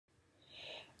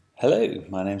Hello,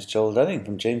 my name's Joel Dunning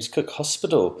from James Cook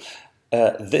Hospital.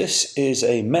 This is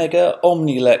a mega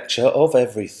omni lecture of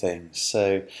everything.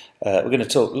 So we're going to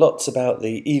talk lots about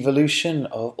the evolution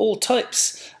of all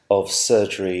types of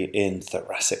surgery in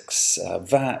thoracics,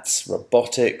 VATS,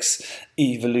 robotics,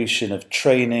 evolution of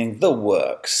training, the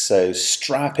works. So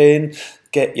strap in,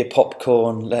 get your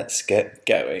popcorn, let's get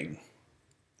going.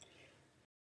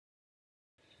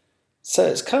 So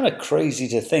it's kind of crazy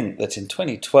to think that in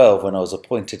 2012, when I was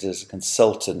appointed as a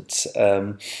consultant,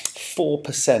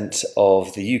 4%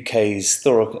 of the UK's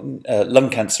lung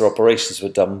cancer operations were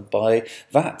done by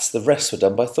VATS. The rest were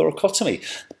done by thoracotomy.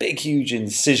 Big, huge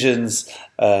incisions.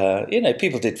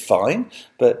 People did fine,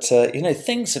 but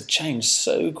things have changed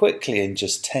so quickly in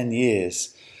just 10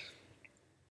 years.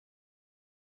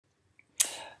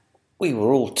 We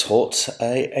were all taught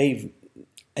a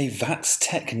VATS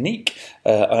technique.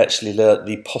 I actually learnt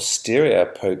the posterior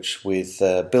approach with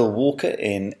Bill Walker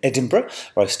in Edinburgh,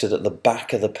 where I stood at the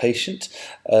back of the patient.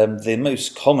 The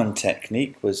most common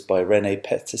technique was by René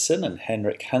Peterson and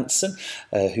Henrik Hansen,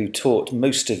 who taught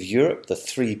most of Europe the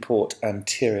three-port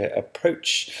anterior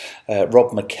approach.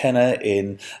 Rob McKenna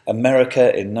in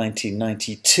America in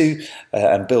 1992,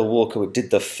 and Bill Walker did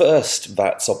the first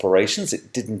VATS operations.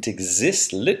 It didn't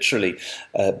exist literally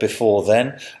before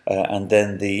then, and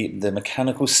then the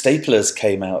mechanical staplers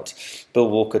came out. Bill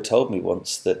Walker told me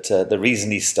once that the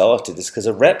reason he started is because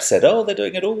a rep said, "Oh, they're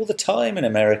doing it all the time in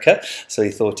America," so he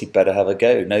thought he'd better have a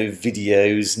go. No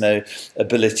videos, no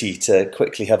ability to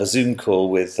quickly have a Zoom call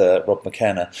with Rob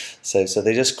McKenna, so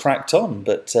they just cracked on.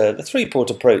 But the three-port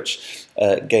approach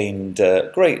gained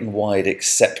great and wide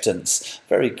acceptance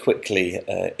very quickly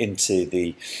into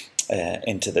the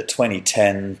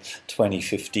 2010,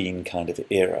 2015 kind of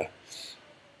era.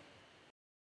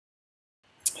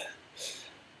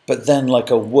 But then, like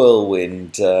a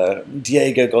whirlwind,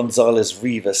 Diego Gonzalez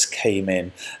Rivas came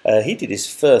in. He did his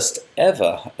first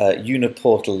ever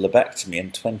uniportal lobectomy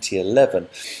in 2011.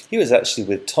 He was actually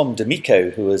with Tom D'Amico,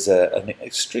 who was an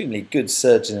extremely good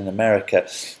surgeon in America.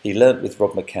 He learnt with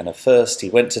Rob McKenna first. He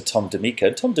went to Tom D'Amico,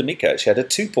 and Tom D'Amico actually had a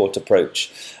two-port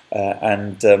approach.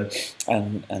 And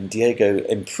Diego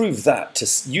improved that to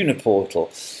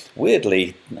uniportal.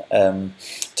 Weirdly,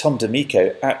 Tom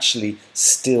D'Amico actually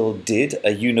still did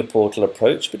a uniportal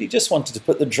approach, but he just wanted to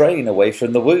put the drain away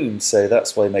from the wound, so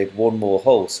that's why he made one more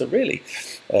hole. So really,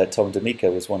 Tom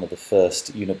D'Amico was one of the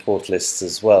first uniportalists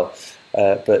as well.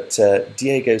 But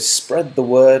Diego spread the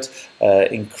word,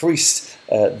 increased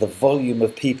the volume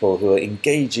of people who are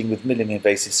engaging with minimally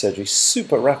invasive surgery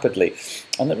super rapidly.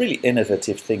 And the really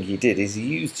innovative thing he did is he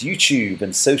used YouTube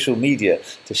and social media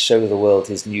to show the world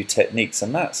his new techniques,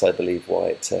 and that's, I believe, why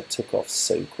it took off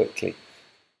so quickly.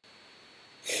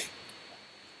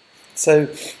 So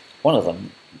one of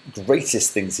the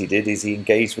greatest things he did is he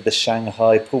engaged with the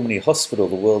Shanghai Pulmonary Hospital,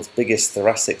 the world's biggest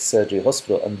thoracic surgery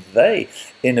hospital, and they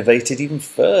innovated even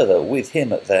further with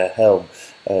him at their helm.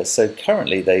 So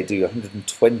currently they do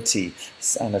 120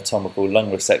 anatomical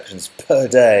lung resections per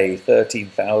day,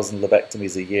 13,000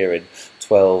 lobectomies a year in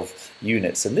 12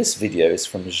 units. And this video is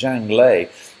from Zhang Lei.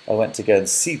 I went to go and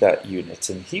see that unit,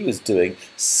 and he was doing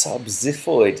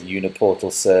subxiphoid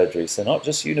uniportal surgery. So not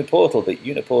just uniportal, but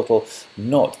uniportal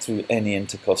not through any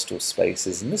intercostal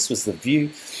spaces. And this was the view.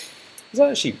 It was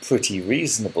actually pretty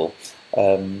reasonable.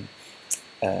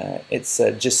 It's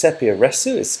Giuseppe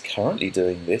Aresu is currently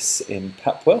doing this in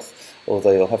Papworth,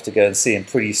 although you'll have to go and see him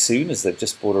pretty soon as they've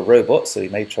just bought a robot, so he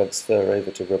may transfer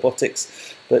over to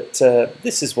robotics. But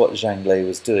this is what Zhang Lei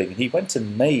was doing. He went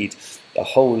and made a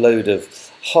whole load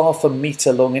of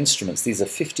half-a-metre long instruments. These are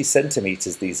 50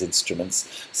 centimetres, these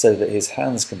instruments, so that his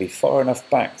hands can be far enough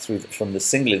back from the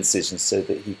single incision so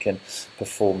that he can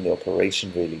perform the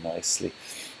operation really nicely.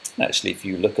 Actually, if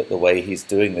you look at the way he's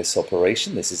doing this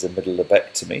operation, this is a middle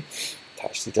lobectomy, it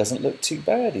actually doesn't look too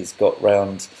bad. He's got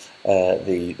round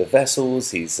the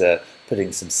vessels, he's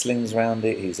putting some slings around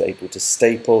it, he's able to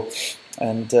staple,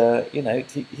 and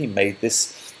he made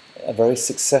this a very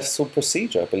successful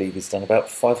procedure. I believe he's done about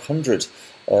 500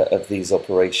 of these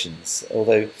operations,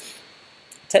 although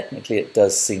technically it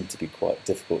does seem to be quite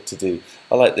difficult to do.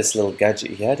 I like this little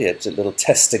gadget he had. He had a little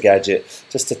tester gadget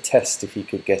just to test if he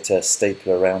could get a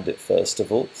stapler around it first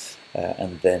of all,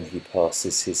 and then he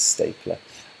passes his stapler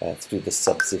through the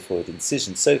subxiphoid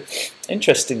incision. So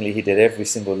interestingly, he did every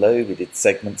single lobe. He did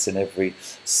segments in every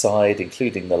side,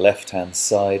 including the left-hand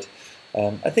side.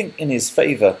 I think in his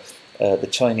favour, the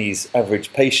Chinese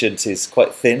average patient is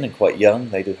quite thin and quite young.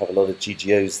 They do have a lot of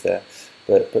GGOs there,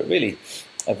 but really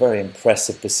a very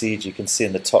impressive procedure. You can see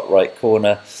in the top right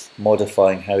corner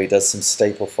modifying how he does some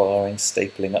staple firing,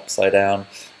 stapling upside down,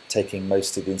 taking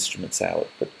most of the instruments out,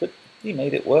 but he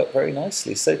made it work very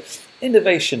nicely. So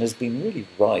innovation has been really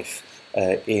rife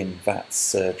in VATS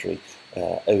surgery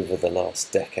over the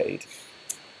last decade.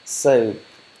 So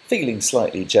feeling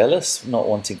slightly jealous, not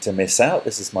wanting to miss out,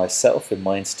 this is myself in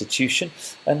my institution,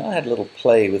 and I had a little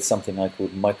play with something I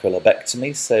called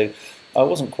micro-lobectomy. So I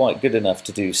wasn't quite good enough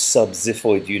to do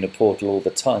subxiphoid uniportal all the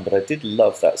time, but I did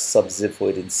love that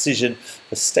subxiphoid incision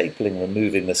for stapling,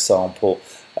 removing the sample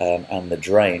and the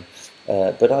drain.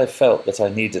 But I felt that I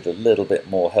needed a little bit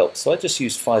more help, so I just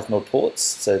used 5mm ports.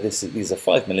 So these are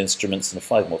 5mm instruments and a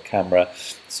 5mm camera.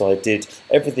 So I did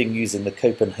everything using the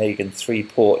Copenhagen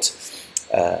 3-port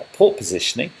port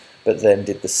positioning, but then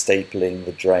did the stapling,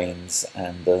 the drains,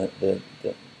 and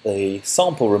the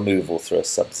sample removal through a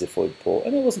subxiphoid port,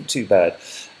 and it wasn't too bad.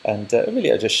 And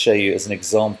really I just show you as an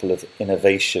example of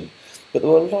innovation, but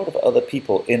there were a lot of other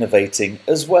people innovating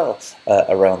as well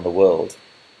around the world.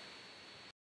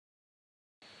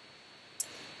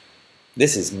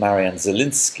 This is Marian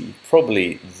Zielinski,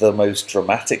 probably the most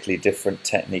dramatically different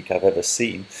technique I've ever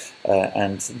seen,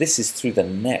 and this is through the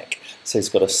neck. So he's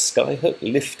got a skyhook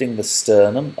lifting the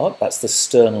sternum. Oh, that's the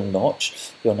sternal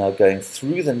notch. You're now going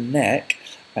through the neck,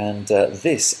 and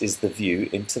this is the view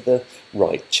into the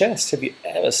right chest. Have you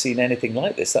ever seen anything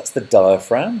like this? That's the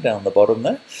diaphragm down the bottom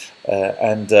there,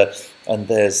 and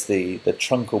there's the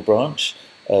truncal branch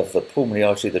of the pulmonary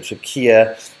artery, the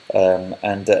trachea,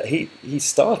 and he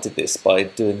started this by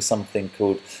doing something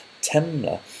called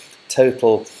TEMLA,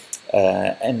 total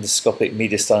endoscopic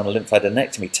mediastinal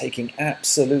lymphadenectomy, taking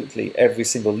absolutely every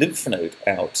single lymph node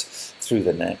out through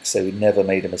the neck, so he never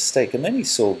made a mistake. And then he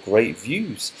saw great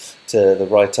views to the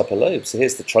right upper lobe. So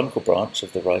here's the truncal branch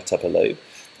of the right upper lobe,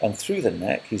 and through the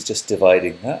neck he's just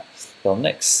dividing that. He'll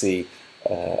next see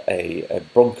a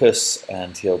bronchus,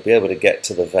 and he'll be able to get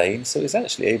to the vein, so he's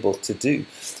actually able to do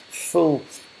full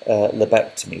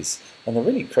lobectomies. And the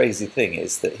really crazy thing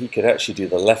is that he could actually do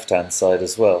the left-hand side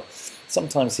as well.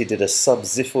 Sometimes he did a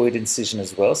subxiphoid incision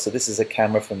as well, so this is a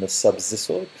camera from the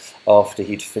subxiphoid after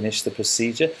he'd finished the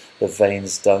procedure. The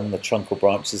vein's done, the truncal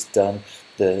branch is done,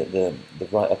 the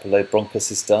right upper lobe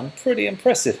bronchus is done. Pretty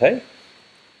impressive, hey?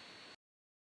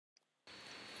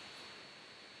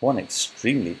 One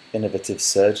extremely innovative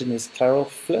surgeon is Carole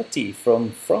Flirty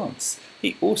from France.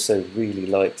 He also really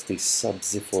liked the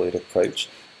subxiphoid approach,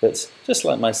 but just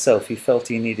like myself, he felt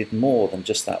he needed more than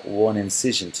just that one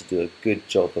incision to do a good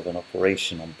job of an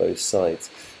operation on both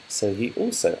sides. So he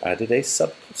also added a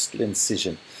subcostal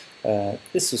incision.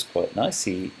 This was quite nice.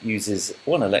 He uses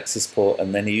one Alexis port,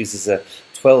 and then he uses a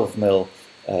 12mm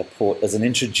port as an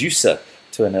introducer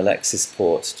to an Alexis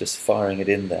port, just firing it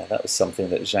in there. That was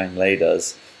something that Zhang Lei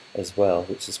does as well,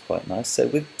 which is quite nice. So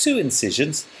with 2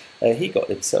 incisions, he got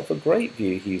himself a great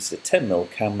view. He used a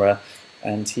 10mm camera,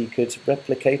 and he could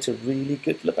replicate a really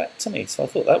good lobectomy. So I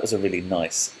thought that was a really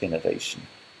nice innovation.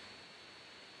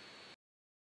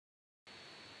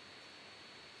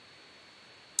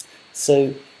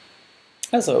 So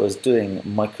as I was doing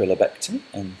micro-lobectomy,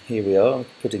 and here we are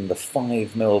putting the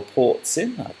 5mm ports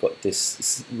in, I've got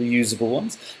this reusable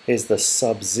ones. Here's the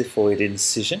subxiphoid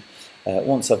incision.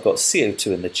 Once I've got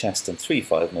CO2 in the chest and 3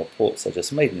 5mm ports, I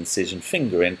just made an incision,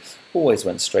 finger in, always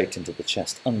went straight into the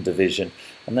chest under vision,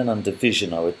 and then under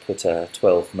vision I would put a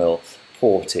 12mm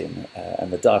port in,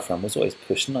 and the diaphragm was always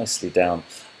pushed nicely down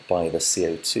by the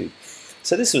CO2.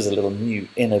 So this was a little new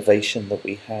innovation that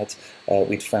we had.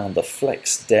 We'd found the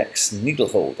FlexDex needle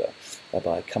holder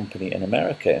by a company in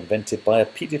America, invented by a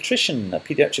pediatrician, a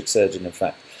pediatric surgeon in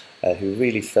fact, who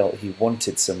really felt he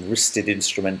wanted some wristed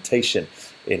instrumentation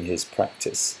in his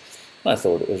practice. And I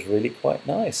thought it was really quite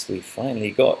nice. We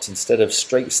finally got, instead of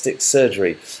straight stick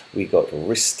surgery, we got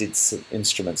wristed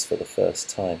instruments for the first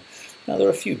time. Now there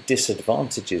are a few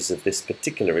disadvantages of this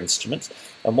particular instrument,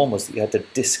 and one was that you had to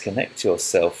disconnect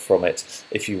yourself from it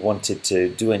if you wanted to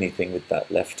do anything with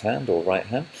that left hand or right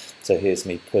hand. So here's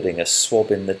me putting a swab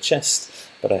in the chest,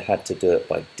 but I had to do it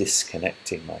by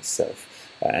disconnecting myself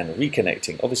and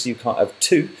reconnecting. Obviously you can't have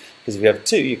 2, because if you have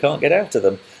 2 you can't get out of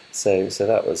them. So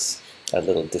that was a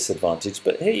little disadvantage,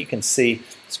 but here you can see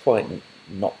it's quite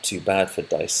not too bad for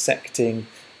dissecting.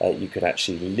 You could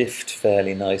actually lift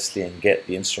fairly nicely and get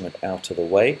the instrument out of the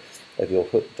way of your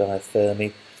hook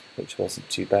diathermy, which wasn't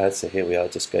too bad. So here we are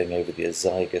just going over the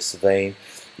azygous vein.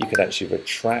 You could actually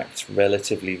retract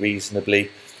relatively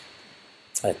reasonably,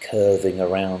 curving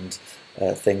around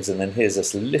things, and then here's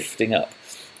us lifting up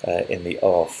in the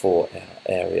R4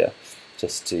 area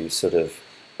just to sort of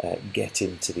get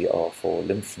into the R4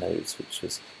 lymph nodes, which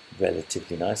was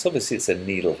relatively nice. Obviously it's a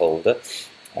needle holder,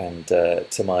 and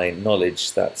to my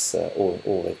knowledge that's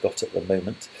all they've got at the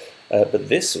moment. But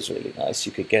this was really nice.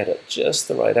 You could get at just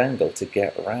the right angle to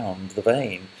get around the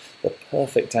vein, the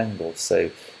perfect angle.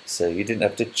 So you didn't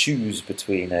have to choose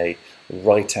between a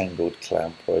right-angled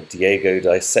clamp or a Diego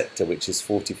dissector, which is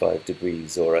 45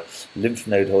 degrees, or a lymph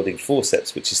node holding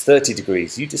forceps, which is 30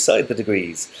 degrees. You decide the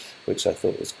degrees, which I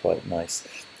thought was quite nice.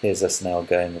 Here's us now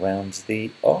going around the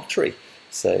artery.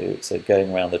 So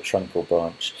going around the truncal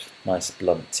branch, nice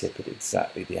blunt tip at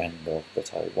exactly the angle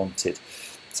that I wanted.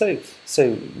 So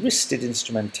wristed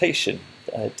instrumentation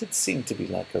did seem to be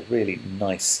like a really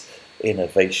nice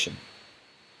innovation.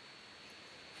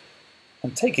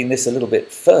 And taking this a little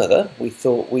bit further, we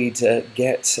thought we'd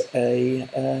get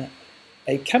a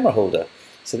camera holder.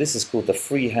 So this is called the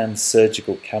freehand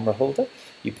surgical camera holder.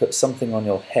 You put something on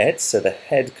your head, so the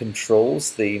head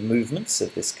controls the movements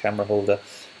of this camera holder.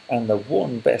 And the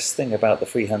one best thing about the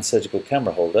freehand surgical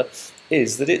camera holder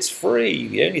is that it's free.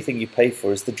 The only thing you pay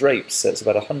for is the drapes, so it's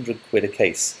about 100 quid a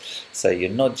case. So you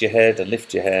nod your head and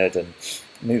lift your head and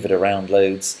move it around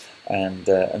loads.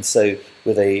 And so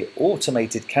with a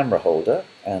automated camera holder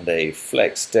and a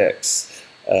FlexDex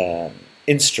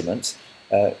instrument,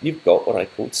 you've got what I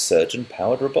called Surgeon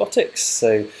Powered Robotics.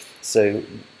 So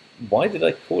why did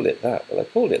I call it that? Well, I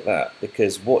called it that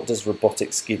because what does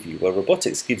robotics give you? Well,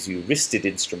 robotics gives you wristed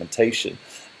instrumentation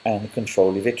and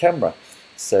control of your camera.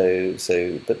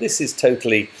 But this is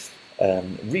totally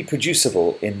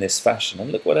reproducible in this fashion.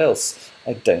 And look what else.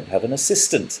 I don't have an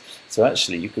assistant. So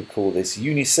actually you could call this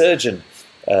Unisurgeon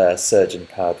Surgeon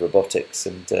Powered Robotics.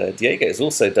 And Diego has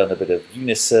also done a bit of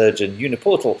Unisurgeon,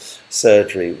 Uniportal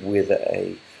surgery with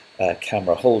a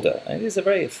camera holder. And it is a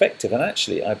very effective and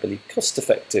actually, I believe, cost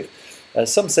effective.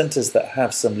 Some centres that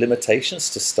have some limitations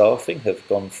to staffing have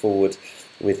gone forward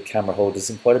with camera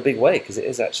holders in quite a big way because it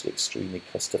is actually extremely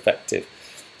cost effective.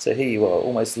 So here you are,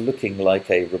 almost looking like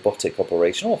a robotic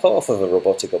operation, or half of a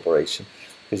robotic operation,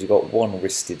 because you've got one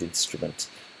wristed instrument,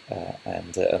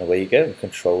 and away you go, in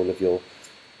control of your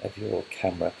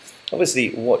camera. Obviously,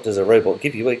 what does a robot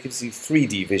give you? Well, it gives you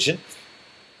 3D vision,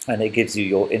 and it gives you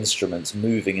your instruments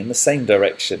moving in the same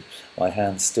direction. My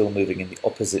hand's still moving in the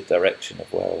opposite direction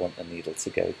of where I want the needle to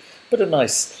go. But a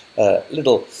nice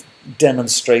little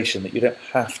demonstration that you don't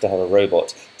have to have a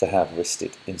robot to have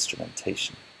wristed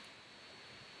instrumentation.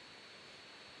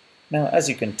 Now, as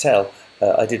you can tell,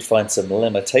 I did find some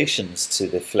limitations to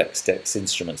the FlexDex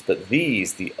instruments, but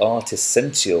these, the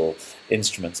Artisential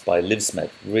instruments by Livsmed,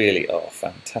 really are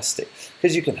fantastic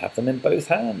because you can have them in both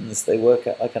hands. They work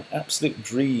out like an absolute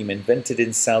dream, invented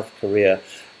in South Korea.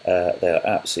 They are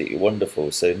absolutely wonderful.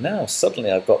 So now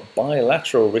suddenly I've got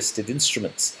bilateral wristed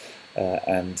instruments,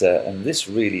 and this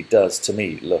really does, to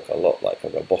me, look a lot like a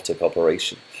robotic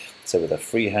operation. So with a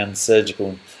freehand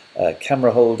surgical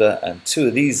camera holder and two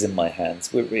of these in my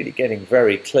hands, we're really getting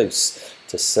very close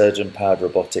to Surgeon Powered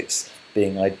Robotics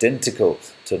being identical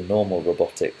to normal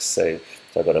robotics. So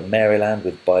I've got a Maryland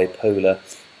with bipolar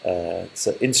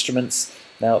instruments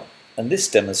now, and this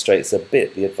demonstrates a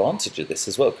bit the advantage of this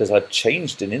as well, because I've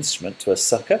changed an instrument to a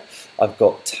sucker. I've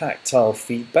got tactile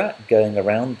feedback going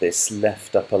around this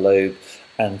left upper lobe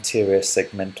anterior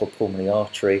segmental pulmonary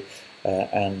artery.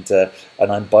 And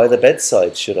I'm by the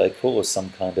bedside should I cause some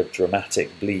kind of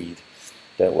dramatic bleed.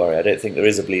 Don't worry, I don't think there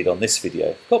is a bleed on this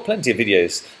video. Got plenty of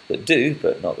videos that do,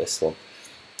 but not this one.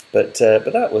 But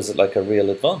that was like a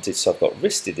real advantage. So I've got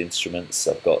wristed instruments,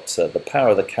 I've got the power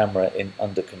of the camera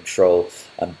under control,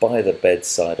 and by the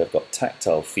bedside I've got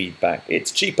tactile feedback.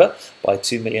 It's cheaper by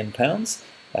 £2 million,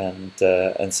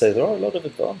 and so there are a lot of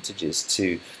advantages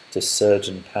to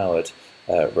surgeon-powered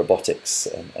robotics.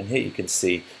 And here you can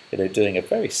see, doing a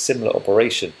very similar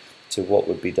operation to what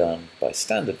would be done by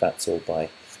standard VATS or by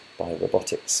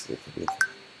robotics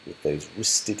with those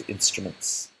wristed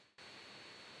instruments.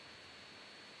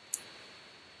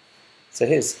 So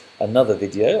here's another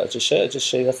video. I'll just show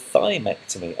you a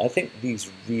thymectomy. I think these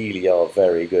really are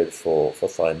very good for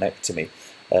thymectomy,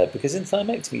 because in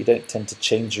thymectomy you don't tend to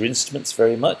change your instruments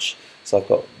very much.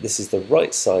 So this is the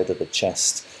right side of the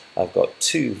chest. I've got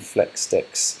two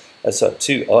FlexDex,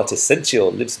 two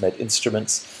Artisential Livsmed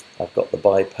instruments. I've got the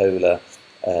bipolar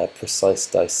precise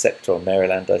dissector or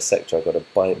Maryland dissector. I've got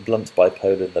a blunt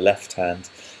bipolar in the left hand,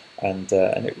 and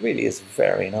it really is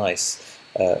very nice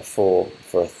for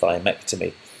a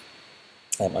thymectomy.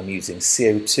 I'm using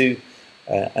CO2,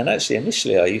 and actually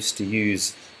initially I used to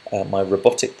use my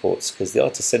robotic ports because the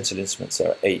Artisential instruments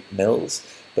are 8 mils,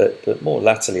 but more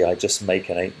latterly I just make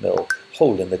an 8 mil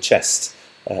hole in the chest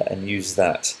and use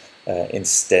that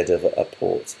instead of a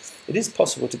port. It is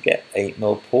possible to get 8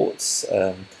 mil ports.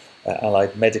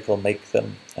 Allied Medical make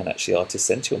them, and actually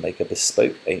Artisential make a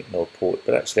bespoke 8 mil port,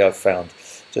 but actually I've found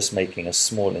just making a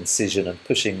small incision and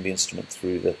pushing the instrument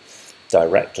through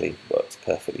directly works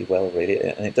perfectly well, really,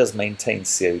 and it does maintain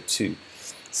CO2.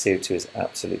 CO2 is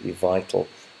absolutely vital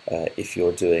if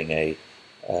you're doing a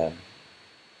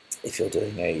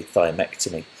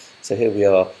thymectomy. So here we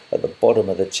are at the bottom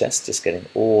of the chest, just getting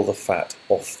all the fat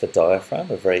off the diaphragm,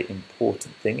 a very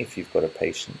important thing if you've got a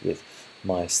patient with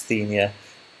myasthenia,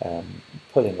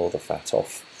 pulling all the fat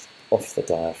off the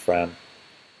diaphragm.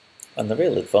 And the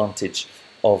real advantage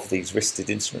of these wristed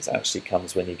instruments actually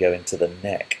comes when you go into the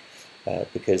neck,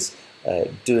 because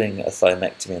doing a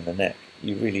thymectomy in the neck,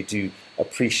 you really do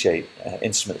appreciate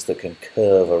instruments that can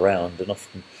curve around, and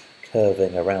often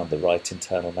curving around the right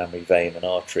internal mammary vein and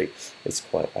artery is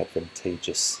quite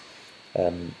advantageous.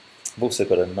 I've also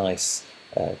got a nice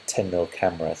 10mm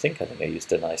camera. I think I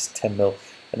used a nice 10mm,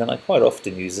 and then I quite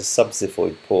often use a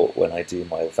subxiphoid port when I do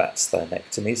my VATS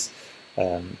thymectomies.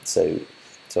 So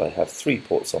I have 3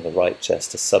 ports on the right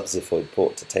chest, a subxiphoid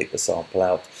port to take the sample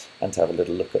out and to have a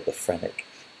little look at the phrenic,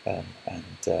 and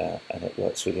it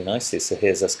works really nicely. So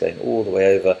here's us going all the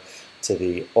way over to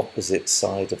the opposite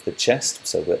side of the chest.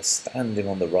 So we're standing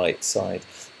on the right side,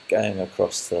 going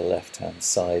across to the left-hand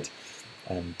side,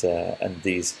 and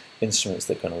these instruments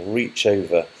that can reach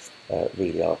over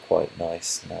really are quite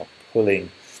nice. Now pulling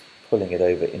it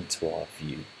over into our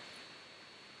view.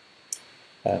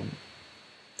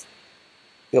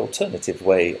 The alternative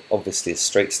way, obviously, is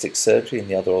straight stick surgery, and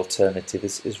the other alternative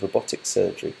is robotic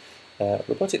surgery.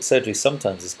 Robotic surgery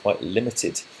sometimes is quite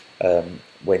limited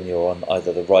when you're on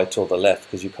either the right or the left,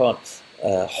 because you can't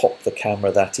hop the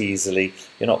camera that easily.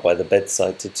 You're not by the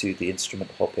bedside to do the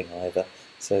instrument hopping either.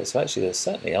 So actually there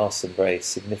certainly are some very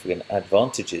significant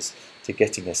advantages to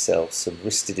getting yourself some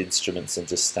wristed instruments and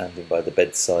just standing by the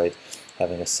bedside,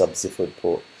 having a subxiphoid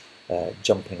port,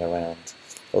 jumping around.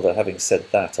 Although having said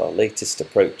that, our latest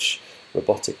approach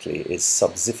robotically is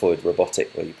subxiphoid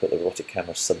robotic, where you put the robotic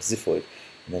camera subxiphoid,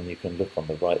 and then you can look on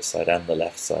the right side and the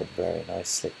left side very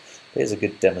nicely. Here's a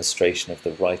good demonstration of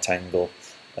the right angle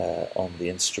on the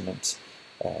instrument,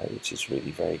 which is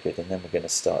really very good. And then we're going to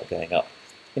start going up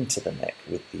into the neck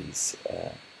with these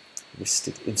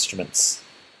wristed instruments.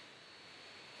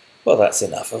 Well, that's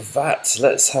enough of that.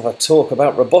 Let's have a talk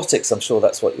about robotics. I'm sure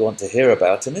that's what you want to hear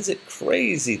about. And is it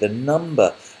crazy the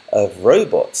number of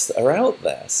robots that are out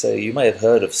there? So you may have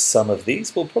heard of some of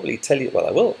these. We'll probably tell you, well,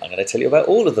 I will. I'm going to tell you about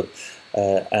all of them.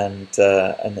 And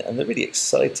the really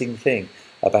exciting thing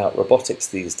about robotics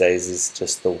these days is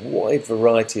just the wide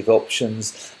variety of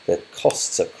options. The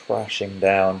costs are crashing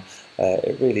down.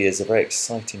 It really is a very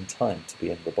exciting time to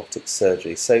be in robotic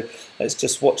surgery. So let's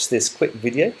just watch this quick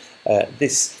video.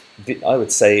 This, I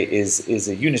would say, is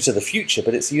a unit of the future,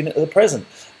 but it's a unit of the present.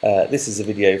 This is a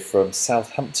video from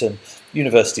Southampton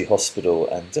University Hospital,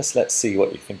 and just let's see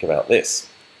what you think about this.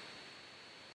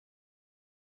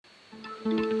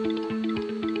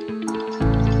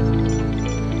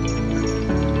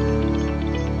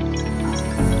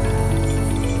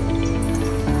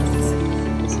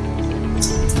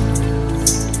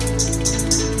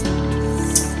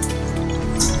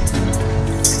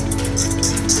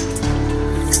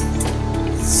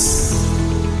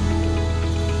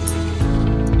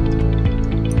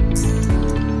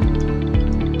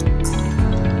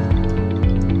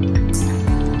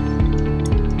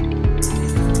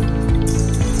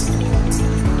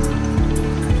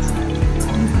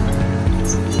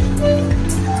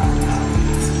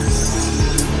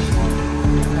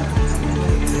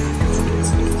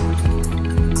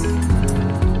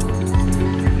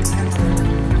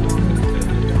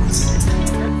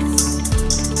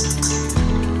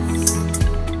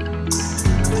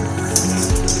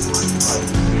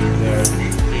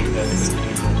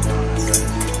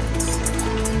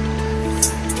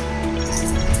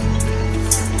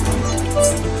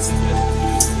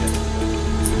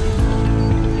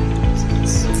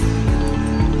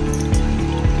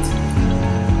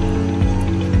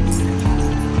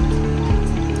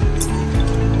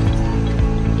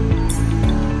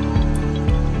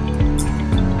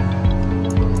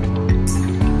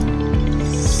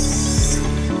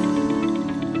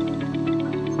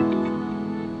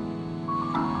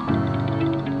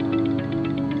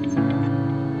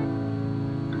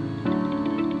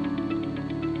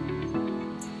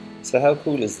 So how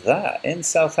cool is that? In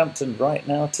Southampton right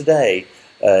now today,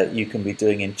 you can be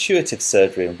doing intuitive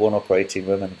surgery in one operating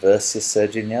room and Versius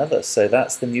surgery in the other. So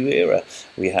that's the new era.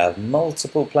 We have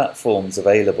multiple platforms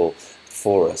available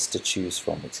for us to choose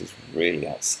from, which is really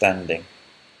outstanding.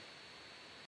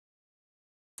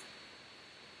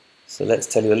 So let's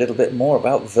tell you a little bit more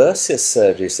about Versius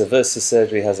surgery. So Versius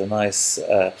surgery has a nice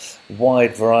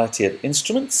wide variety of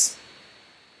instruments.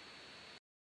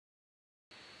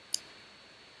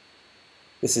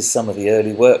 This is some of the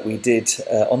early work we did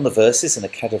on the Versius in a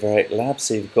cadaveric lab.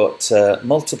 So you've got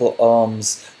multiple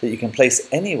arms that you can place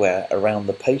anywhere around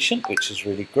the patient, which is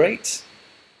really great.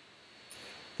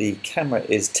 The camera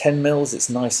is 10 mils, it's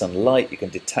nice and light, you can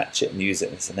detach it and use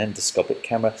it as an endoscopic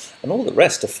camera, and all the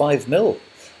rest are 5 mil,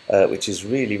 which is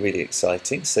really, really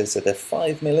exciting. So they're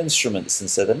 5 mil instruments,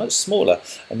 and so they're much smaller.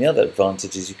 And the other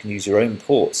advantage is you can use your own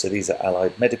ports. So these are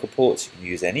allied medical ports, you can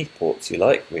use any ports you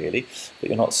like really, but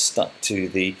you're not stuck to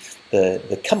the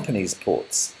company's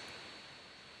ports.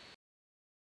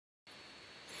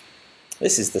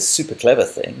 This is the super clever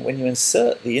thing. When you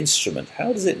insert the instrument,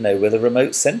 how does it know where the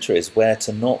remote center is, where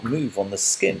to not move on the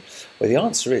skin? Well, the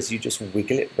answer is you just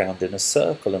wiggle it round in a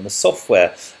circle, and the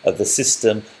software of the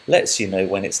system lets you know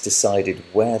when it's decided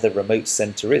where the remote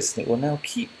center is, and it will now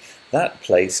keep that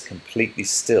place completely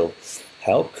still.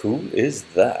 How cool is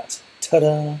that?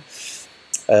 Ta-da!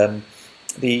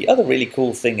 The other really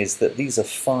cool thing is that these are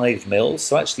 5 mils,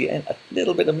 so actually a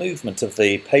little bit of movement of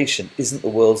the patient isn't the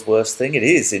world's worst thing. It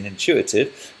is in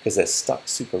Intuitive because they're stuck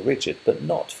super rigid, but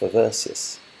not for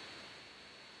Versius.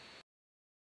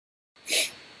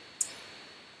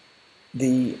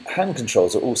 The hand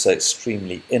controls are also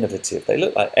extremely innovative. They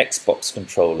look like Xbox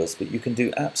controllers, but you can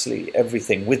do absolutely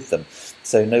everything with them.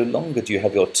 So no longer do you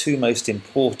have your two most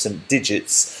important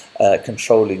digits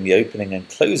controlling the opening and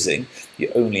closing,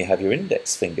 you only have your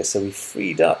index finger. So we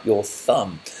freed up your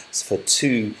thumb for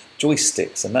 2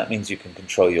 joysticks, and that means you can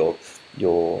control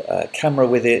your camera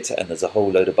with it, and there's a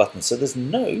whole load of buttons. So there's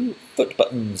no foot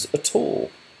buttons at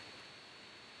all.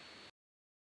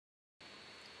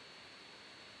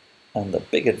 And the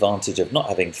big advantage of not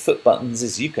having foot buttons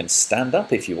is you can stand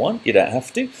up if you want, you don't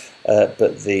have to,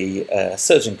 but the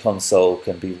surgeon console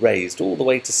can be raised all the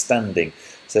way to standing.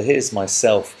 So here's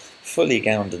myself fully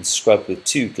gowned and scrubbed with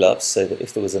 2 gloves, so that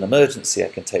if there was an emergency I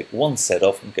can take one set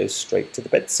off and go straight to the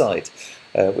bedside,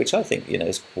 which I think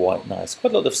is quite nice.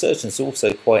 Quite a lot of surgeons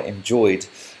also quite enjoyed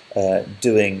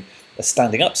doing a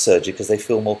standing up surgery because they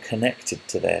feel more connected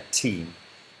to their team.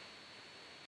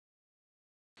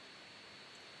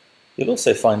 You'll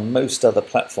also find most other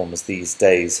platforms these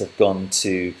days have gone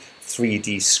to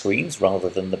 3D screens rather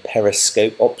than the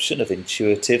periscope option of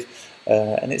Intuitive,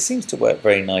 and it seems to work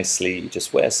very nicely. You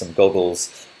just wear some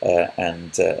goggles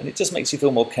and it just makes you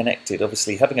feel more connected.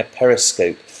 Obviously having a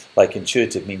periscope like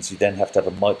Intuitive means you then have to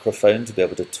have a microphone to be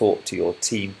able to talk to your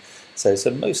team. So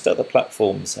most other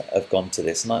platforms have gone to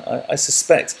this, and I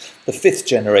suspect the 5th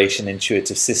generation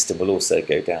Intuitive system will also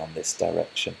go down this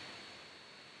direction.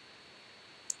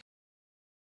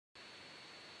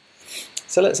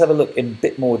 So let's have a look in a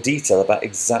bit more detail about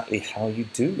exactly how you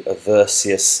do a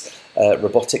Versius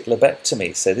robotic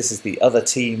lobectomy. So this is the other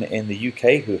team in the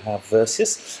UK who have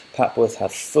Versius. Papworth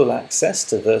have full access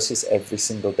to Versius every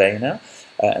single day now.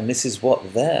 And this is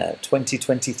what their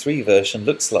 2023 version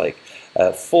looks like.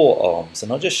 4 arms.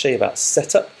 And I'll just show you about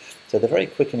setup. So they're very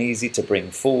quick and easy to bring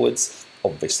forwards.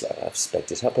 Obviously I've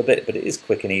sped it up a bit, but it is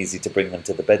quick and easy to bring them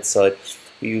to the bedside.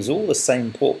 We use all the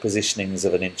same port positionings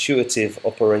of an Intuitive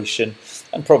operation,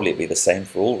 and probably it'd be the same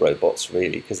for all robots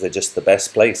really, because they're just the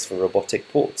best place for robotic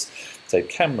ports. So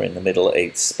camera in the middle,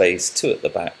 8th space, 2 at the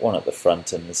back, 1 at the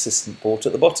front, and an assistant port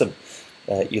at the bottom.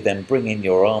 You then bring in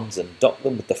your arms and dock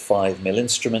them with the 5 mil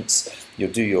instruments.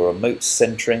 You'll do your remote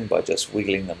centering by just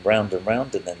wiggling them round and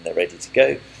round, and then they're ready to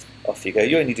go. Off you go.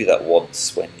 You only do that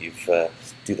once when you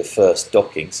do the first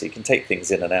docking, so you can take things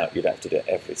in and out. You don't have to do it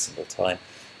every single time.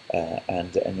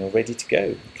 And you're ready to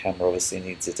go. The camera obviously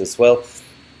needs it as well.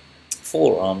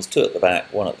 4 arms, 2 at the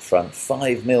back, 1 at the front,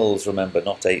 5 mils, remember,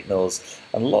 not 8 mils,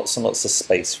 and lots of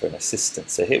space for an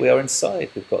assistant. So here we are inside.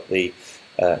 We've got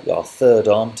our 3rd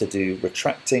arm to do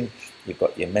retracting. You've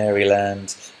got your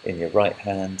Maryland in your right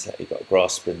hand. You've got a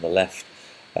grasper in the left.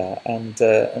 And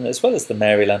as well as the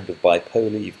Maryland with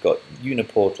bipolar, you've got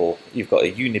uniportal. You've got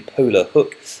a unipolar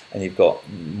hook, and you've got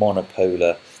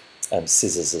monopolar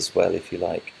scissors as well, if you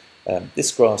like.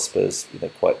 This grasper is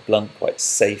quite blunt, quite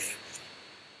safe.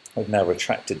 We've now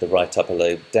retracted the right upper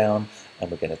lobe down,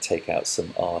 and we're going to take out some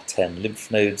R10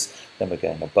 lymph nodes. Then we're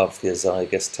going above the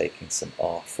esophagus, taking some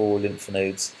R4 lymph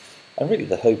nodes. And really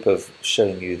the hope of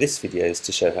showing you this video is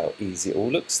to show how easy it all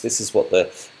looks. This is what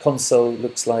the console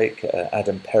looks like.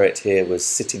 Adam Perrett here was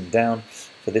sitting down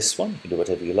for this one. You can do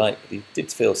whatever you like, but he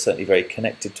did feel certainly very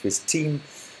connected to his team.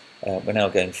 We're now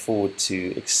going forward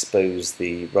to expose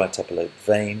the right upper lobe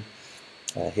vein.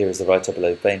 Here is the right upper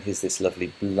lobe vein. Here's this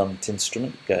lovely blunt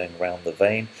instrument going around the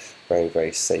vein. Very,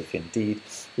 very safe indeed.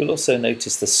 You'll also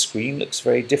notice the screen looks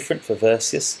very different for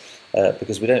Versius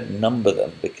because we don't number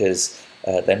them, because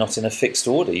they're not in a fixed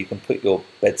order. You can put your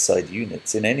bedside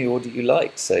units in any order you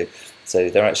like. So So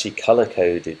they're actually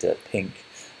color-coded, pink,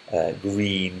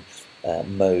 green,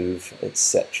 mauve,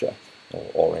 etc., or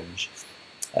orange.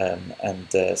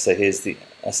 So here's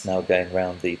us now going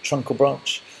around the truncal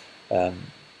branch.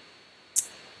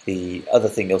 The other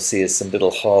thing you'll see is some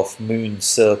little half-moon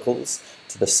circles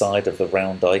to the side of the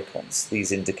round icons.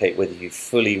 These indicate whether you've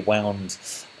fully wound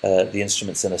the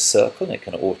instruments in a circle, and it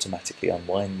can automatically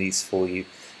unwind these for you.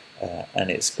 And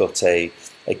it's got a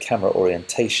camera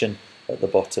orientation at the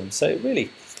bottom, so really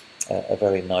a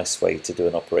very nice way to do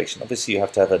an operation. Obviously you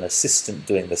have to have an assistant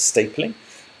doing the stapling,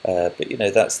 but you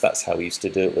know, that's how we used to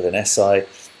do it with an SI.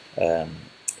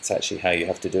 It's actually how you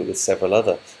have to do it with several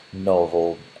other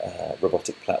novel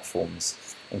robotic platforms,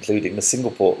 including the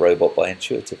single port robot by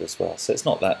Intuitive as well. So it's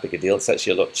not that big a deal. It's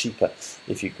actually a lot cheaper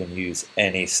if you can use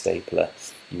any stapler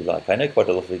you like. I know quite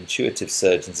a lot of Intuitive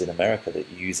surgeons in America that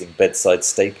are using bedside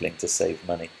stapling to save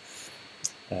money.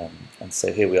 And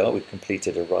so here we are, we've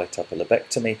completed a right upper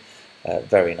lobectomy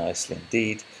very nicely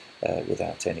indeed,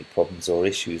 without any problems or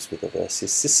issues with the Versius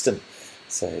system.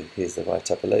 So here's the right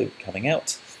upper lobe coming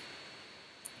out.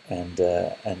 And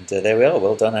there we are.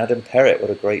 Well done, Adam Perrett. What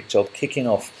a great job kicking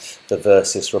off the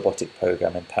Versius robotic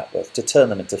program in Papworth to turn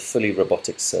them into fully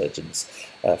robotic surgeons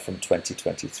from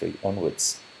 2023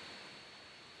 onwards.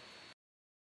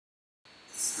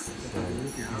 So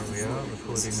here we are,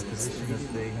 recording the position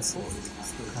of the and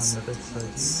the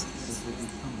bedside view.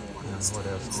 What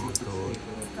else do we record?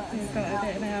 We've got a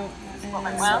bit about what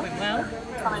went well,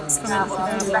 comments about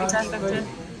vector,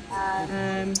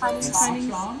 timings,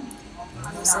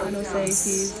 and also if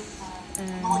you've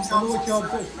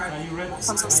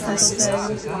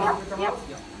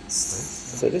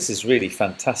So this is really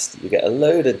fantastic. You get a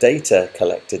load of data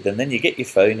collected, and then you get your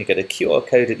phone, you get a QR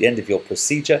code at the end of your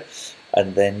procedure,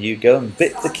 and then you go and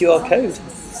bit the QR code.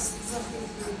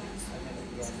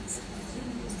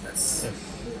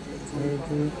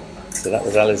 So that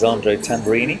was Alessandro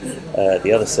Tamburini,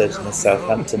 the other surgeon in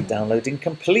Southampton, downloading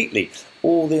completely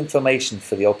all the information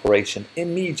for the operation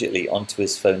immediately onto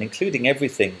his phone, including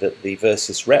everything that the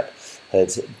Versius rep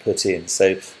had put in.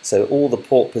 So all the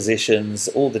port positions,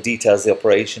 all the details of the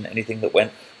operation, anything that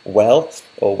went well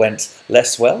or went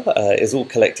less well is all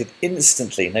collected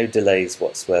instantly, no delays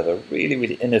whatsoever. Really,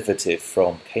 really innovative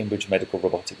from Cambridge Medical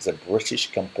Robotics, a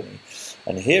British company.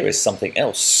 And here is something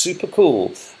else super cool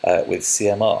with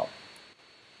CMR.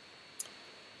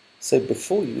 So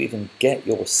before you even get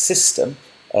your system,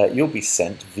 you'll be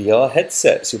sent VR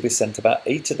headsets. You'll be sent about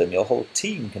 8 of them. Your whole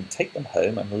team can take them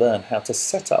home and learn how to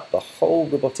set up the whole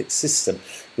robotic system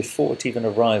before it even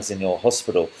arrives in your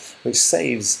hospital, which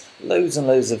saves loads and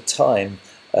loads of time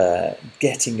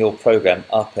getting your program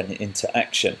up and into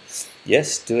action.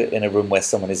 Yes, do it in a room where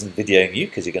someone isn't videoing you,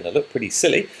 because you're going to look pretty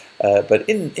silly, but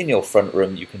in your front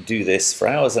room you can do this for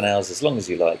hours and hours as long as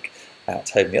you like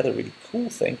at home. The other really cool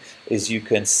thing is you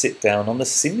can sit down on the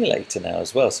simulator now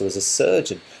as well. So as a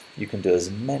surgeon, you can do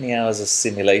as many hours of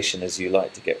simulation as you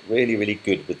like to get really, really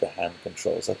good with the hand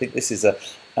controls. I think this is an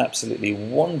absolutely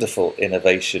wonderful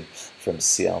innovation from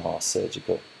CMR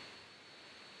Surgical.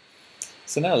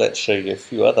 So now let's show you a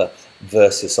few other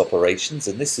Versius operations,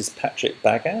 and this is Patrick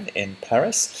Bagan in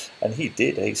Paris, and he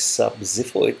did a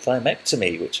subxiphoid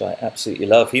thymectomy, which I absolutely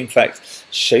love. He in fact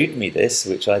showed me this,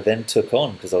 which I then took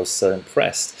on because I was so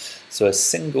impressed. So a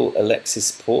single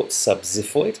Alexis port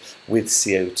subxiphoid with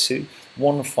CO2,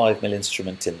 one 5mm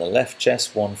instrument in the left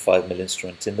chest, one 5mm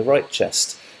instrument in the right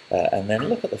chest. And then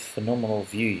look at the phenomenal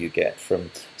view you get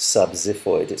from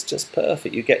subxiphoid. It's just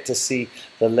perfect. You get to see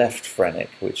the left phrenic,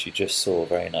 which you just saw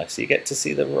very nicely. You get to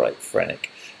see the right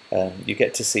phrenic. You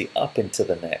get to see up into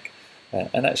the neck.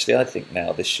 And actually, I think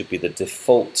now this should be the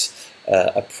default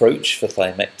approach for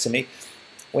thymectomy.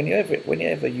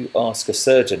 Whenever you ask a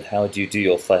surgeon, how do you do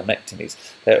your thymectomies,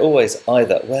 they're always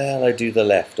either, well, I do the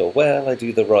left, or well, I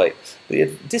do the right.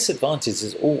 The disadvantage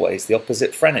is always the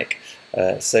opposite phrenic.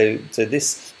 So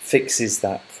this fixes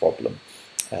that problem.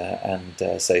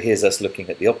 So here's us looking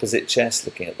at the opposite chest,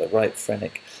 looking at the right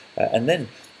phrenic, and then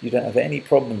you don't have any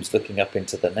problems looking up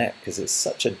into the neck because it's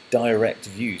such a direct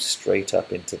view straight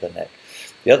up into the neck.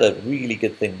 The other really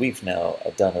good thing we've now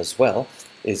done as well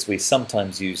is we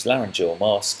sometimes use laryngeal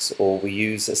masks, or we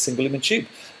use a single lumen tube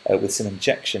with some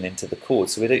injection into the cord,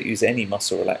 so we don't use any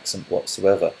muscle relaxant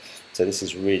whatsoever. So this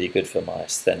is really good for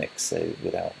myasthenics, so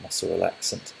without muscle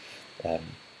relaxant.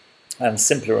 And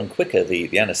simpler and quicker.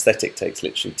 The anaesthetic takes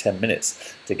literally 10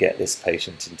 minutes to get this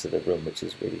patient into the room, which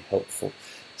is really helpful.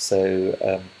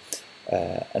 So,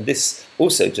 and this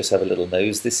also, just have a little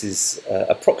nose, this is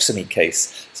a proximie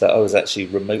case. So I was actually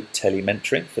remote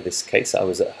telementoring for this case. I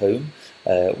was at home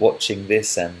watching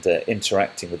this and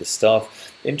interacting with the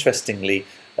staff. Interestingly,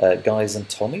 Guys and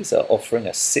Tommies are offering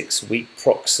a 6-week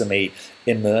proximie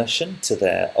immersion to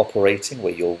their operating,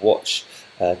 where you'll watch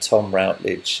Tom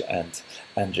Routledge and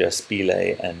Andreas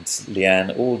Bile and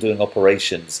Leanne all doing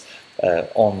operations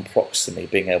on proximie,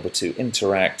 being able to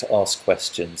interact, ask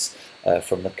questions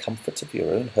from the comfort of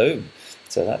your own home.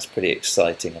 So that's pretty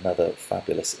exciting, another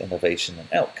fabulous innovation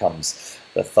and outcomes.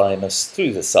 The thymus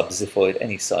through the subxiphoid,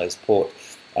 any size port,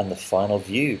 and the final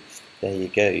view. There you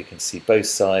go, you can see both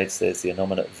sides. There's the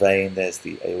innominate vein, there's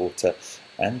the aorta,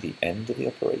 and the end of the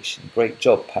operation. Great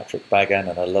job, Patrick Bagan,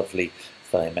 and a lovely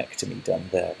thymectomy done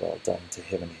there. Well done to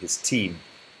him and his team.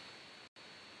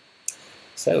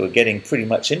 So we're getting pretty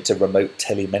much into remote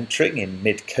telementoring in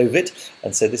mid-COVID,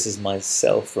 and so this is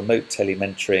myself remote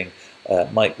telementoring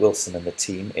Mike Wilson and the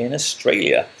team in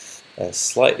Australia.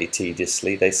 Slightly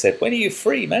tediously, they said, "When are you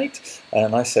free, mate?"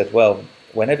 And I said, "Well,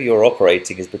 whenever you're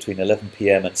operating is between 11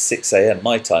 PM and 6 AM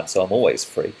my time, so I'm always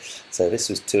free." So this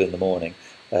was 2 in the morning,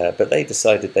 but they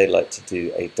decided they'd like to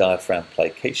do a diaphragm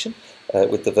plication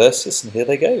with the Versius, and here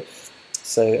they go.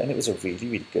 So, and it was a really,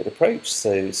 really good approach.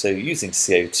 So using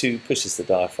CO2 pushes the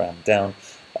diaphragm down.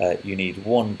 You need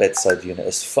one bedside unit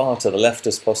as far to the left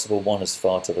as possible, one as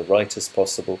far to the right as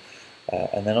possible,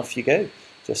 and then off you go.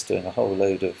 Just doing a whole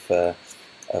load of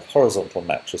horizontal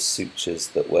mattress sutures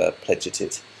that were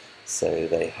pleated. So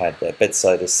they had their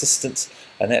bedside assistants,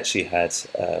 and they actually had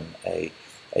a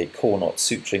core knot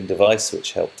suturing device,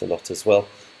 which helped a lot as well.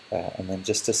 And then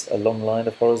just a long line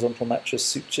of horizontal mattress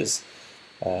sutures.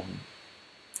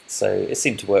 So it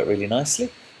seemed to work really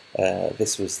nicely.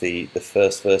 This was the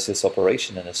first Versius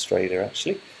operation in Australia,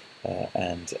 actually,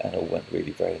 and all went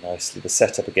really very nicely. The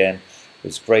setup again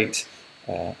was great,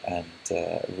 and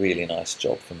really nice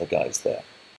job from the guys there.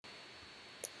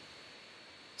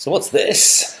 So what's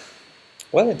this?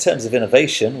 Well, in terms of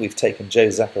innovation, we've taken Joe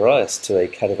Zacharias to a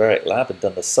cadaveric lab and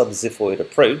done the subxiphoid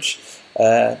approach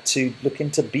to look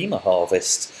into beamer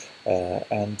harvest.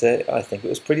 And I think it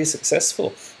was pretty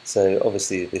successful. So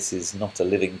obviously this is not a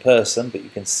living person, but you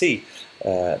can see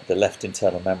the left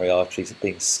internal mammary arteries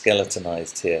being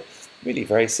skeletonized here. Really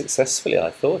very successfully,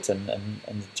 I thought, and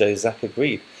Joe Zach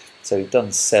agreed. So we've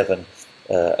done 7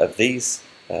 of these.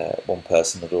 One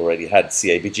person had already had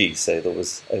CABG, so there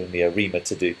was only a reamer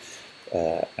to do.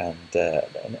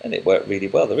 And it worked really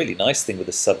well. The really nice thing with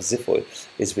the subxiphoid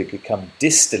is we could come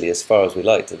distally as far as we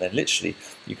liked, and then literally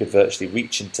you could virtually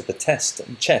reach into the chest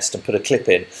and put a clip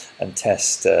in and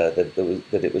test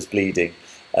that it was bleeding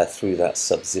through that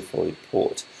subxiphoid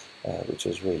port, which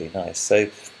was really nice.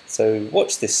 So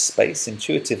watch this space.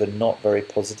 Intuitive and not very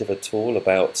positive at all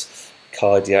about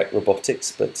cardiac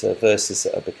robotics, but Versius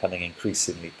are becoming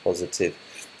increasingly positive.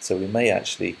 So we may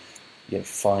actually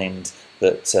find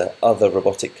that other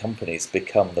robotic companies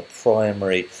become the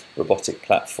primary robotic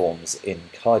platforms in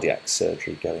cardiac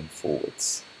surgery going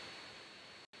forwards.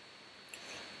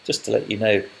 Just to let you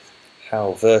know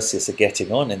how Versius are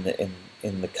getting on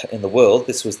in the world,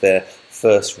 this was their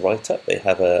first write-up. They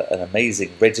have an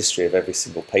amazing registry of every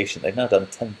single patient. They've now done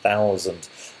 10,000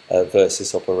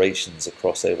 Versius operations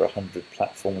across over 100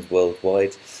 platforms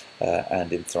worldwide,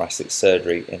 and in thoracic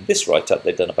surgery, in this write-up,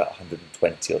 they've done about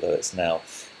 120, although it's now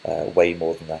way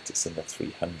more than that. It's in the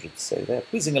 300s, so they're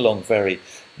whizzing along very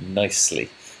nicely.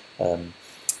 There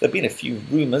have been a few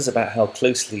rumours about how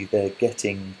closely they're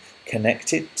getting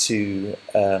connected to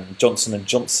Johnson &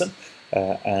 Johnson,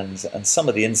 and some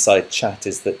of the inside chat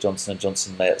is that Johnson &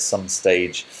 Johnson may at some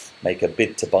stage make a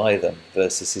bid to buy them.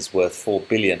 Versius is worth $4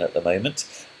 billion at the moment,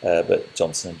 but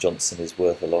Johnson & Johnson is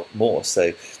worth a lot more.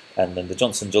 So, and then the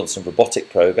Johnson & Johnson robotic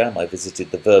program, I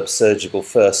visited the Verb Surgical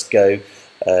First Go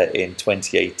in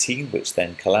 2018, which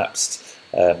then collapsed.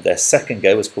 Their second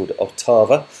go was called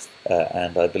Ottava,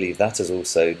 and I believe that has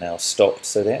also now stopped.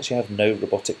 So they actually have no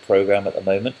robotic program at the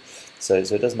moment. So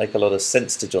it does make a lot of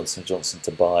sense to Johnson & Johnson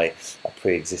to buy a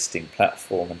pre-existing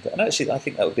platform. And actually, I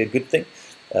think that would be a good thing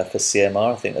for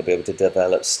CMR. I think they'll be able to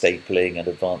develop stapling and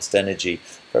advanced energy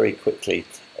very quickly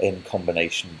in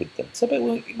combination with them. So, but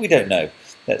we don't know.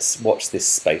 Let's watch this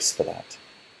space for that.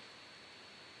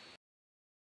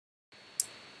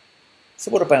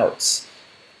 So what about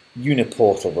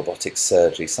Uniportal robotic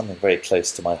surgery, something very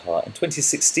close to my heart? In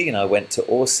 2016, I went to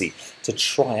Aussie to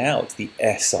try out the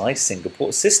SI single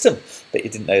port system, but you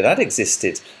didn't know that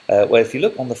existed. Where if you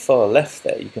look on the far left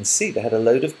there, you can see they had a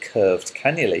load of curved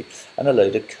cannulae and a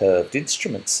load of curved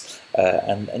instruments,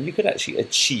 and you could actually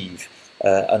achieve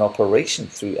an operation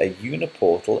through a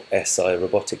uniportal SI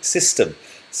robotic system.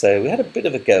 So we had a bit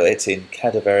of a go at it in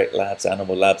cadaveric labs,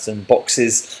 animal labs and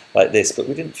boxes like this, but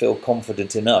we didn't feel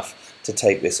confident enough to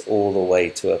take this all the way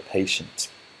to a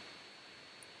patient.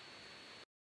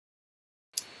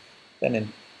 Then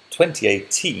in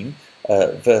 2018,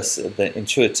 the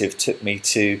Intuitive took me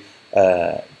to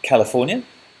California,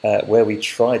 where we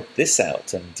tried this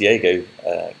out, and Diego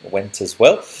went as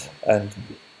well, and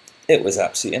it was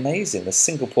absolutely amazing. The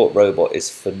single port robot is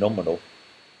phenomenal.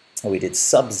 We did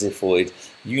subxiphoid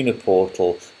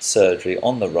uniportal surgery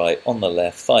on the right, on the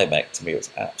left, thymectomy. It was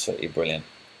absolutely brilliant.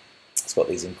 It's got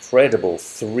these incredible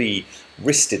 3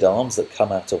 wristed arms that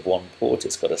come out of one port.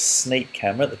 It's got a snake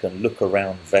camera that can look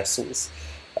around vessels,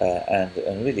 and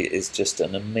really it is just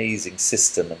an amazing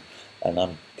system, and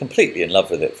I'm completely in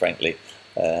love with it, frankly.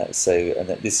 And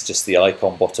this is just the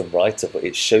icon bottom right of it.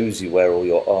 It shows you where all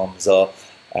your arms are,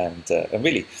 and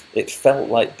really it felt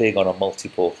like being on a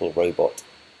multi-portal robot.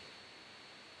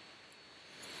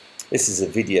 This is a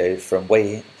video from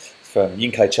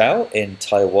Ying-Kai Chow in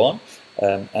Taiwan,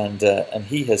 and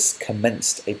he has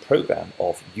commenced a program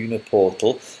of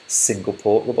uniportal single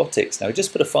port robotics. Now, he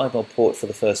just put a 5mm port for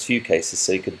the first few cases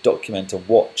so he could document and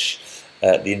watch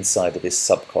the inside of his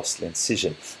subcostal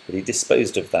incision, but he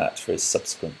disposed of that for his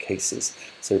subsequent cases.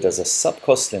 So he does a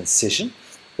subcostal incision,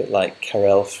 a bit like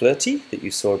Karel Flirty that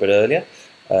you saw a bit earlier.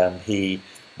 He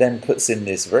then puts in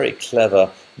this very clever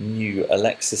new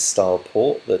Alexis style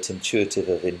port that Intuitive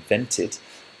have invented,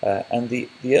 and the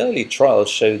early trials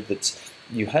showed that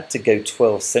you had to go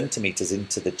 12 centimeters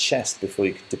into the chest before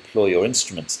you could deploy your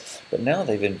instruments, but now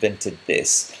they've invented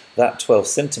this. That 12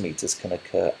 centimeters can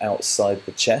occur outside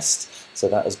the chest, so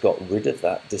that has got rid of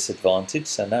that disadvantage.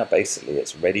 So now basically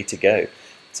it's ready to go.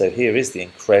 So here is the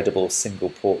incredible single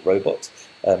port robot.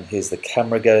 Here's the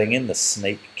camera going in, the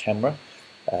snake camera.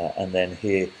 And then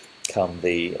here come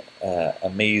the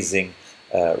amazing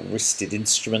wristed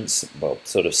instruments, well,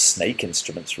 sort of snake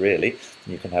instruments really.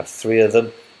 You can have 3 of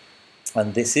them.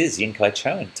 And this is Ying-Kai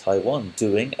Chow in Taiwan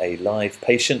doing a live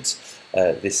patient.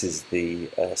 This is the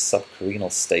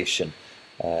subcarinal station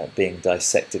being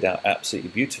dissected out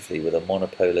absolutely beautifully with a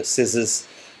monopolar scissors.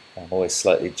 I'm always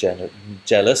slightly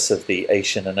jealous of the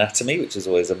Asian anatomy, which is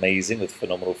always amazing with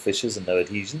phenomenal fissures and no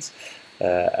adhesions.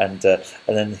 And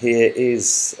then here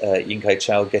is Ying-Kai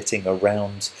Chow getting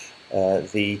around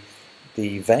the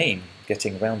vein,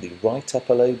 getting around the right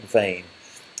upper lobe vein,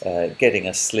 getting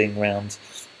a sling round.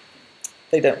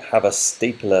 They don't have a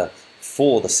stapler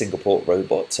for the single port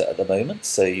robot at the moment,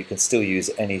 so you can still use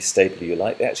any stapler you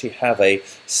like. They actually have a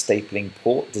stapling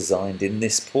port designed in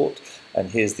this port, and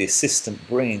here's the assistant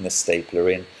bringing the stapler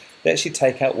in. They actually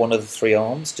take out one of the 3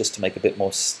 arms just to make a bit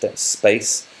more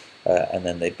space. And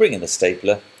then they bring in the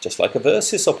stapler, just like a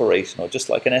Versius operation or just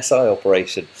like an SI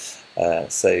operation.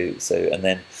 And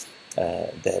then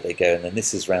there they go. And then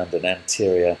this is round an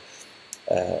anterior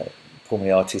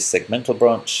pulmonary artery segmental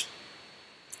branch,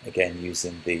 again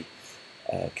using the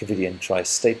Covidian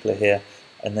tri-stapler here,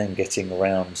 and then getting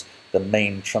around the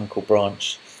main truncal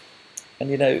branch. And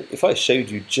you know, if I showed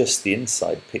you just the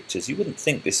inside pictures, you wouldn't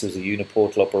think this was a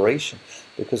uniportal operation,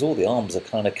 because all the arms are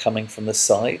kind of coming from the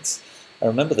sides. And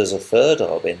remember, there's a 3rd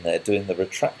arm in there doing the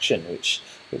retraction, which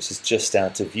is just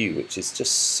out of view, which is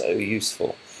just so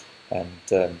useful. And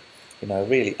you know, I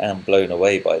really am blown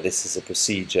away by this as a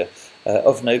procedure.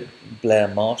 Of note, Blair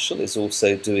Marshall is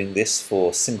also doing this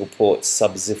for single port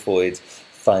subxiphoid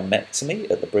thymectomy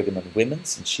at the Brigham and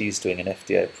Women's, and she's doing an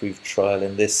FDA-approved trial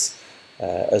in this,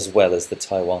 as well as the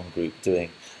Taiwan group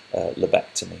doing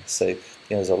lobectomy. So you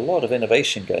know, there's a lot of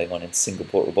innovation going on in single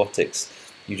port robotics.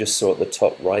 You just saw at the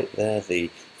top right there the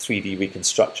 3D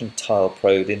reconstruction tile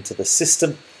probed into the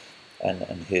system,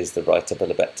 and here's the right upper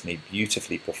lobectomy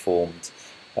beautifully performed.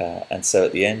 And so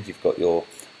at the end you've got your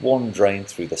one drain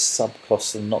through the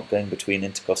subcostal, not going between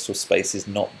intercostal spaces,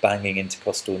 not banging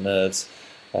intercostal nerves.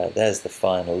 There's the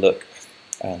final look,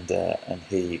 and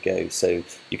here you go. So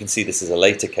you can see this is a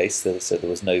later case, so there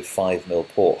was no 5mm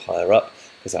port higher up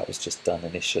because that was just done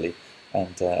initially,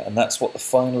 and that's what the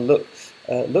final look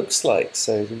looks like.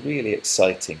 So really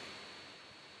exciting.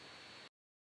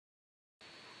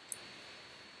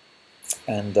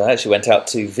 And I actually went out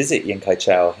to visit Ying-Kai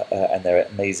Chow and their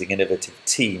amazing innovative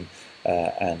team,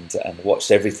 and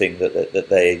watched everything that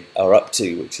they are up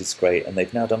to, which is great. And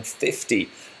they've now done 50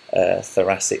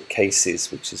 thoracic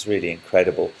cases, which is really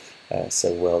incredible.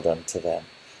 So well done to them.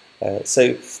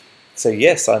 So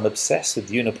yes, I'm obsessed with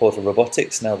Uniportal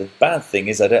Robotics. Now the bad thing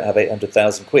is I don't have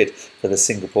 800,000 quid for the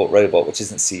single port robot, which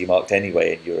isn't CE marked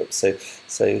anyway in Europe. So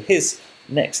here's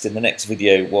next in the next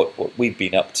video what we've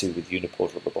been up to with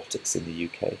Uniportal Robotics in the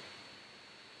UK.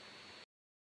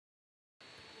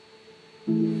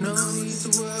 No need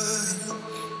to worry.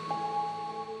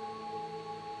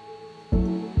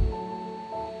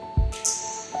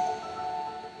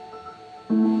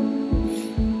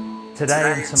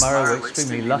 Today and tomorrow we're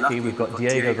extremely lucky. We've got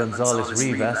Diego Gonzalez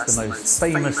Rivas, the most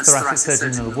famous thoracic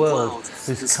surgeon in the world,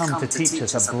 who's come to teach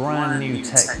us a brand new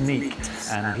technique.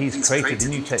 And he's created a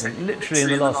new technique literally in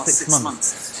the last 6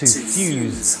 months to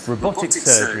fuse robotic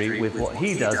surgery with what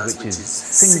he does, which is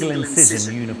single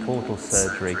incision uniportal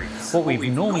surgery. What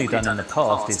we've normally done in the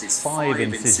past is 5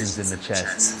 incisions in the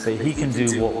chest, but he can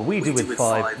do what we do with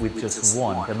 5 with just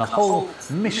 1. And the whole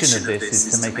mission of this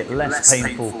is to make it less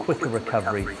painful, quicker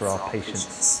recovery for our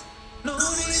patients.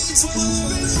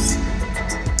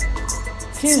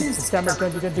 Since September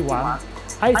 2021,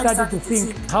 I started to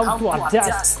think how to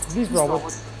adjust this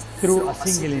robot through a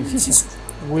single incision.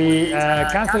 We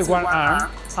cancel one arm,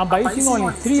 and by using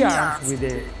only 3 arms with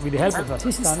the help of the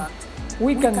assistant,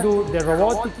 we can do the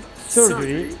robotic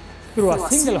surgery through a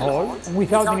single hole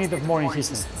without the need of more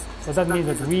incisions. So that means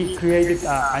that we created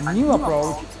a new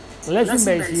approach, less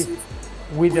invasive,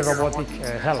 with the robotic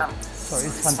help. So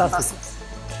it's fantastic.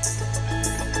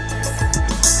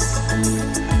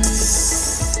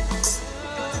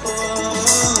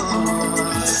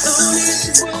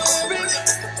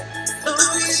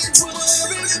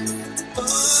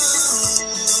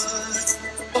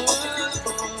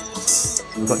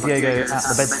 We've got Diego at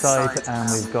the bedside, and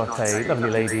we've got a lovely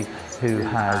lady who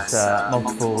has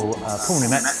multiple pulmonary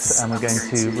mets, and we're going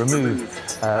to remove,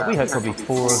 we hope, probably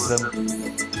 4 of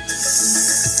them.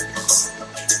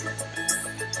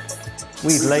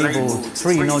 We've labelled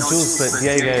 3 nodules, but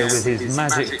Diego, with his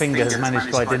magic finger, has managed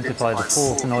to identify the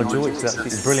 4th nodule, which is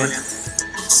absolutely brilliant.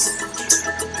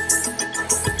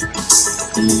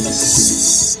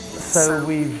 So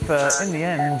we've, in the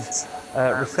end,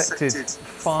 resected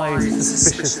 5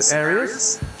 suspicious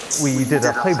areas. We did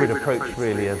a hybrid approach,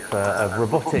 really, of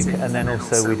robotic, and then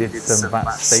also we did some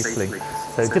VATS stapling.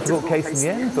 So difficult case in the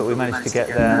end, but we managed to get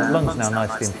there. Lungs now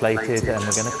nicely inflated, and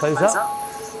we're going to close up,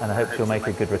 and I hope she'll make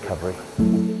a good recovery.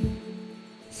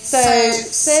 So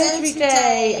surgery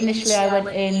day, initially I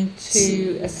went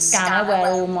into a scanner where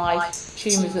all my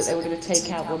tumours that they were going to take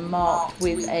out were marked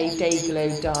with a day-glow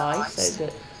dye, so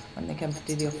that when they come to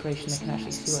do the operation they can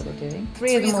actually see what they're doing.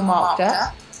 3 of them were marked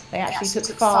up. They actually took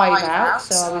 5 out,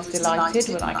 so I was delighted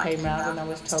when I came round and I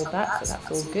was told that, so that's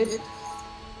all good.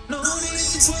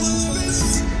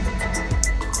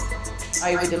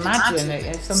 I would imagine that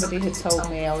if somebody had told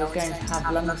me I was going to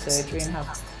have lung surgery and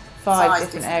have 5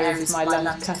 different areas of my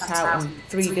lungs cut out and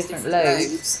 3 different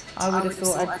lobes, I would have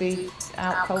thought I'd be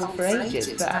out cold for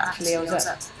ages. But actually, I was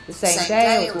up the same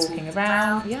day. I was walking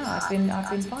around. Yeah, I've been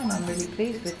fine. I'm really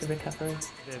pleased with the recovery.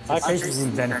 Our patients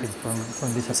will benefit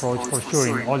from this approach for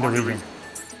sure in all the regions.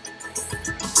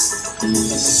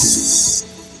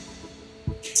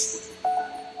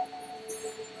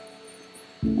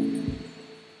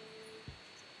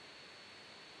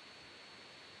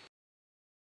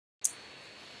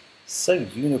 So,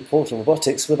 Uniportal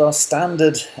Robotics with our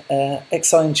standard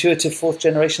XI Intuitive 4th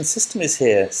generation system is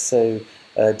here. So,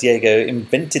 Diego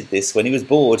invented this when he was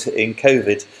bored in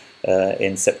COVID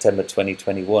in September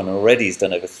 2021. Already he's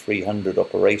done over 300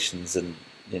 operations, and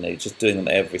just doing them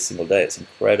every single day. It's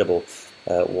incredible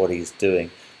what he's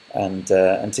doing. And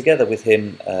together with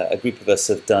him, a group of us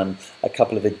have done a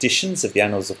couple of editions of the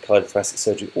Annals of Cardiothoracic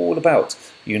Surgery, all about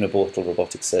uniportal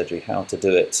robotic surgery, how to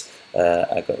do it.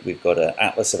 We've got an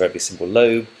atlas of every single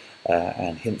lobe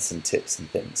and hints and tips and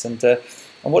things.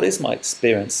 And what is my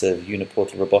experience of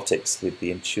uniportal robotics with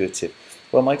the Intuitive?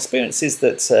 Well, my experience is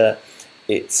that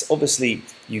it's obviously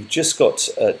you've just got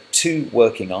 2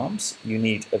 working arms. You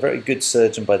need a very good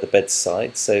surgeon by the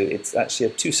bedside, so it's actually a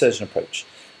 2-surgeon approach.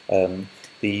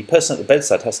 The person at the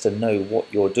bedside has to know what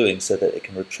you're doing so that it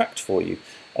can retract for you,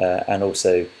 and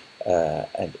also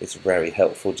and it's very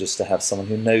helpful just to have someone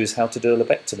who knows how to do a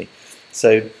lobectomy.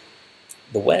 So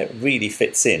the way it really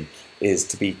fits in is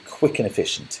to be quick and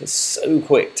efficient. It's so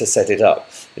quick to set it up.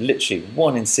 Literally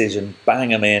 1 incision, bang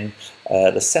them in.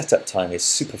 The setup time is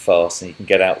super fast and you can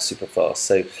get out super fast.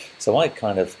 So I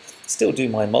kind of still do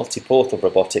my multi-portal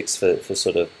robotics for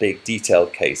sort of big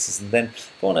detailed cases, and then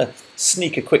if I want to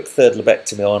sneak a quick 3rd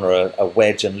lobectomy on, or a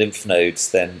wedge and lymph nodes,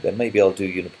 then maybe I'll do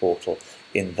uniportal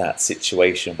in that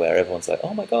situation where everyone's like,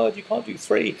 oh my god, you can't do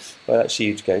 3. Well, actually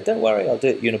you go, don't worry, I'll do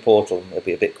it uniportal and it'll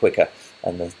be a bit quicker.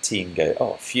 And the team go,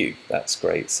 oh phew, that's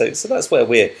great. So that's where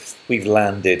we've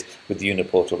landed with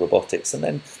uniportal robotics. And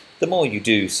then the more you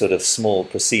do sort of small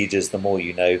procedures, the more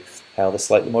you know how the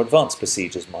slightly more advanced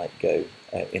procedures might go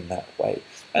in that way.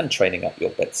 And training up your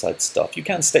bedside staff. You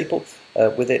can staple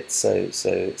with it, so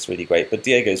it's really great. But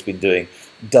Diego's been doing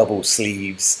double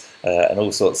sleeves and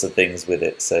all sorts of things with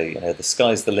it. So the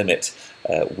sky's the limit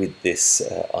with this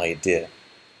idea.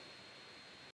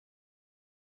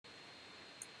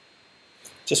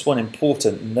 Just one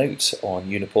important note on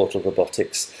Uniportal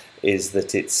Robotics is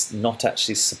that it's not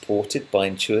actually supported by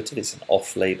Intuitive. It's an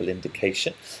off-label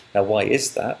indication. Now, why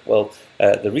is that? Well,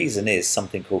 the reason is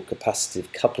something called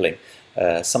capacitive coupling,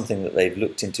 something that they've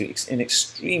looked into in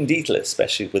extreme detail,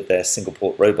 especially with their single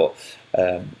port robot.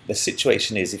 The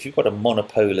situation is, if you've got a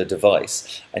monopolar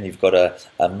device and you've got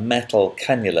a metal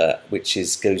cannula which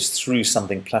goes through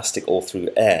something plastic or through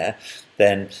air,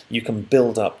 then you can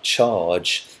build up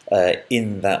charge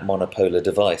in that monopolar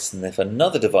device, and if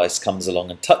another device comes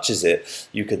along and touches it,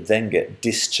 you could then get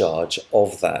discharge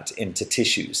of that into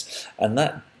tissues, and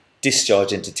that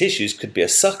discharge into tissues could be a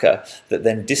sucker that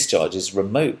then discharges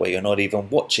remote where you're not even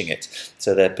watching it.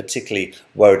 So they're particularly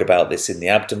worried about this in the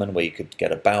abdomen, where you could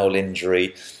get a bowel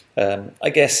injury. I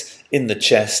guess in the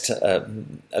chest, a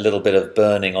little bit of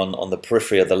burning on the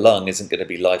periphery of the lung isn't going to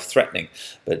be life-threatening,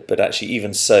 but actually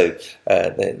even so,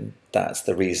 that's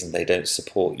the reason they don't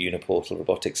support Uniportal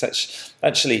Robotics.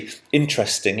 Actually,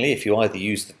 interestingly, if you either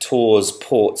use the TORS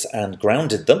ports and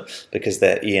grounded them, because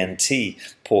they're ENT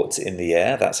ports in the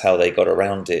air, that's how they got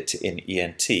around it in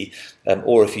ENT,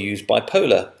 or if you use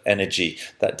bipolar energy,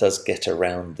 that does get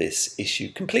around this issue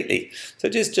completely. So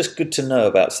it is just good to know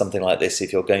about something like this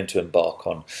if you're going to embark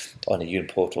on a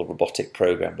Uniportal robotic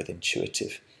program with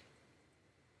Intuitive.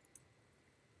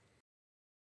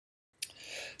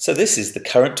 So this is the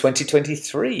current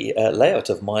 2023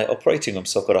 layout of my operating room.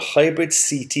 So I've got a hybrid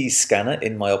CT scanner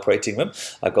in my operating room.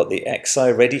 I've got the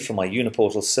XI ready for my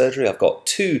uniportal surgery. I've got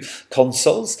 2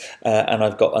 consoles and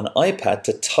I've got an iPad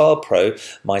to TAR-Pro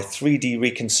my 3D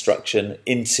reconstruction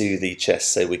into the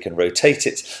chest, so we can rotate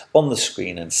it on the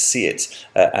screen and see it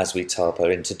as we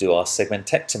TAR-Pro in to do our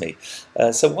segmentectomy.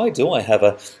 So why do I have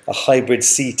a hybrid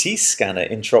CT scanner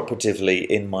intraoperatively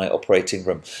in my operating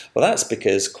room? Well, that's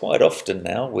because quite often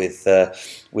now, with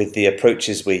the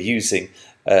approaches we're using,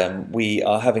 we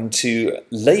are having to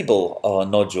label our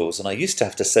nodules, and I used to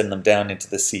have to send them down into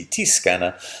the CT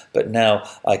scanner, but now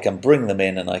I can bring them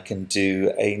in and I can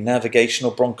do a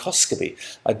navigational bronchoscopy.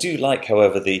 I do like,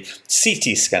 however, the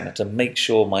CT scanner to make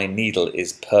sure my needle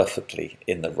is perfectly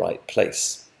in the right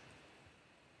place.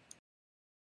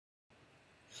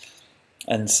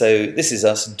 And so this is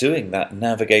us doing that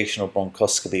navigational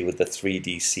bronchoscopy with the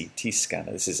 3D CT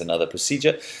scanner. This is another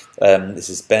procedure. This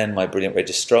is Ben, my brilliant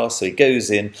registrar. So he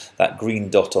goes in, that green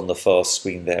dot on the far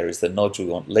screen there is the nodule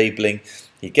we want labeling.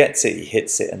 He gets it, he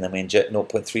hits it, and then we inject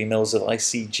 0.3 mils of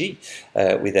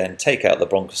ICG. We then take out the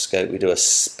bronchoscope, we do a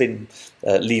spin,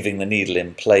 leaving the needle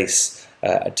in place,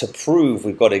 to prove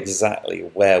we've got exactly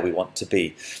where we want to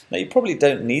be. Now, you probably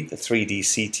don't need the 3D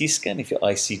CT scan if you're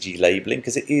ICG labeling,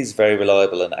 because it is very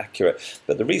reliable and accurate,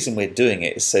 but the reason we're doing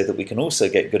it is so that we can also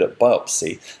get good at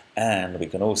biopsy, and we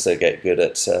can also get good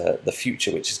at the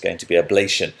future, which is going to be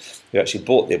ablation. We actually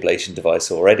bought the ablation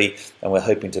device already, and we're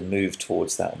hoping to move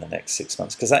towards that in the next 6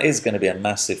 months, because that is going to be a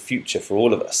massive future for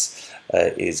all of us,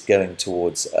 is going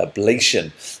towards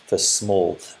ablation for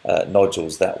small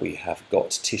nodules that we have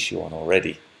got tissue on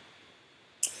already.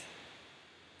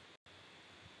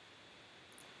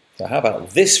 Now, how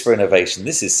about this for innovation?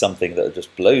 This is something that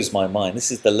just blows my mind.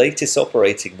 This is the latest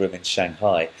operating room in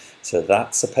Shanghai. So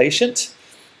that's a patient.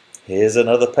 Here's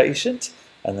another patient,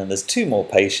 and then there's 2 more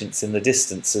patients in the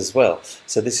distance as well.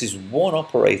 So this is one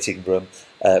operating room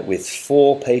with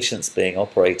 4 patients being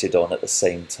operated on at the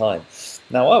same time.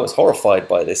 Now, I was horrified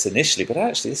by this initially, but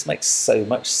actually this makes so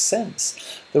much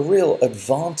sense. The real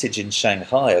advantage in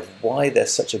Shanghai of why they're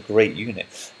such a great unit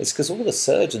is because all the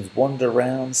surgeons wander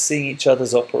around, seeing each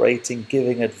other's operating,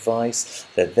 giving advice.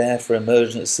 They're there for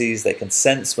emergencies. They can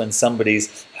sense when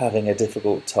somebody's having a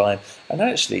difficult time. And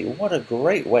actually, what a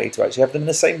great way to actually have them in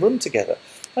the same room together.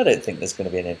 I don't think there's going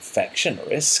to be an infection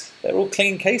risk. They're all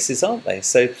clean cases, aren't they?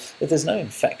 So if there's no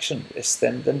infection risk,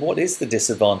 then what is the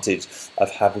disadvantage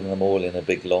of having them all in a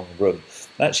big long room?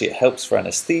 And actually, it helps for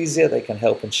anesthesia. They can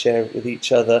help and share it with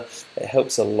each other. It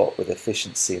helps a lot with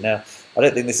efficiency. Now, I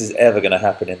don't think this is ever going to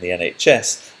happen in the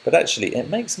NHS, but actually it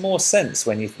makes more sense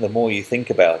when the more you think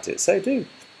about it. So do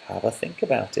have a think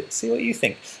about it. See what you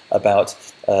think about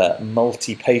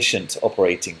multi-patient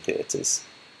operating theatres.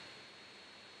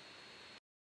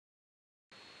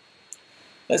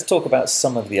 Let's talk about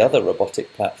some of the other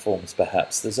robotic platforms,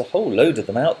 perhaps. There's a whole load of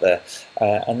them out there.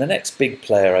 And the next big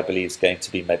player, I believe, is going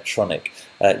to be Medtronic.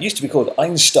 It used to be called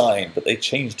Einstein, but they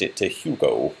changed it to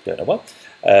Hugo. Don't know what.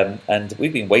 And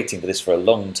we've been waiting for this for a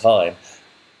long time.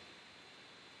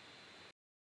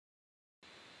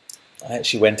 I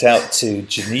actually went out to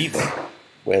Geneva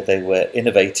where they were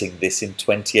innovating this in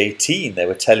 2018. They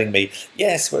were telling me,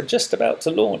 yes, we're just about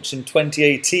to launch in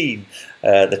 2018.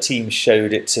 The team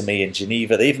showed it to me in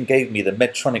Geneva. They even gave me the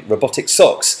Medtronic robotic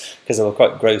socks because they were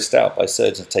quite grossed out by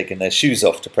surgeons taking their shoes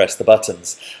off to press the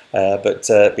buttons. But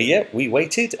yeah, we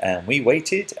waited and we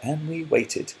waited and we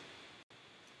waited.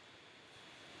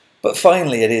 But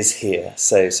finally it is here.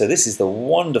 So this is the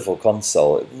wonderful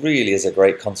console. It really is a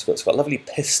great console. It's got a lovely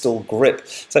pistol grip.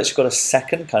 It's actually got a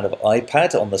second kind of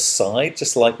iPad on the side,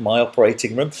 just like my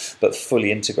operating room, but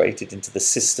fully integrated into the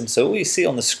system. So all you see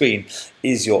on the screen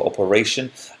is your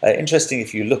operation. Interesting,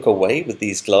 if you look away with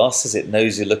these glasses, it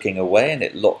knows you're looking away and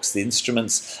it locks the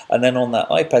instruments. And then on that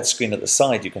iPad screen at the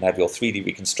side, you can have your 3D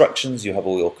reconstructions, you have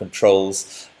all your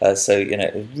controls. So, you know,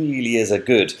 it really is a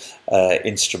good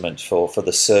instrument for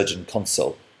the surgeon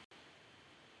console.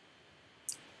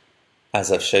 As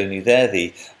I've shown you there,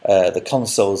 the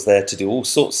console's there to do all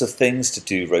sorts of things, to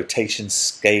do rotation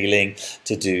scaling,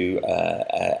 to do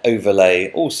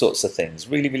overlay, all sorts of things.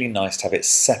 Really, really nice to have it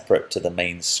separate to the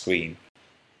main screen.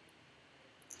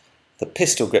 The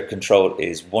pistol grip control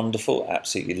is wonderful,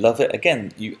 absolutely love it.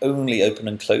 Again, you only open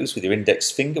and close with your index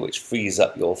finger, which frees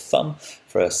up your thumb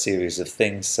for a series of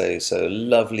things. So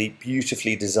lovely,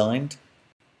 beautifully designed.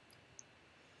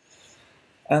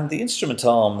 And the instrument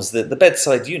arms, the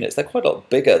bedside units, they're quite a lot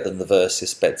bigger than the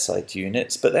Versius bedside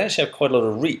units, but they actually have quite a lot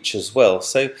of reach as well.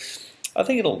 So I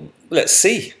think let's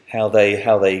see how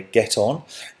they get on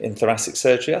in thoracic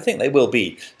surgery. I think they will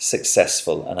be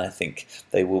successful, and I think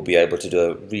they will be able to do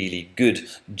a really good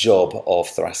job of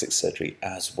thoracic surgery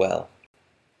as well.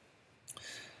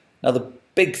 Now the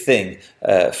big thing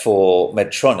for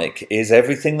Medtronic is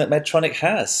everything that Medtronic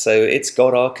has. So it's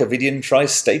got our Covidian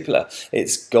tri-stapler,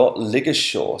 it's got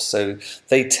LigaSure, so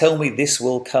they tell me this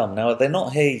will come. Now they're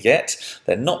not here yet,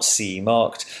 they're not CE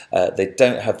marked, they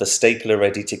don't have the stapler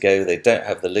ready to go, they don't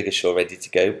have the LigaSure ready to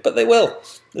go, but they will.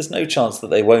 There's no chance that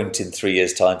they won't in 3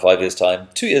 years' time, 5 years' time,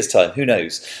 2 years' time, who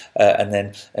knows? And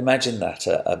then imagine that,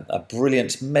 a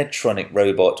brilliant Medtronic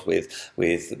robot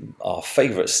with our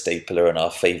favourite stapler and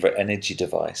our favourite energy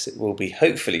device. It will be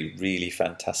hopefully really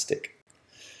fantastic.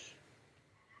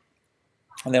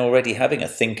 And they're already having a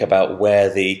think about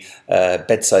where the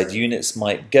bedside units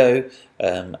might go.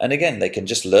 And again, they can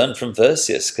just learn from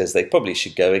Versius, because they probably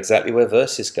should go exactly where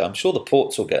Versius go. I'm sure the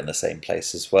ports will go in the same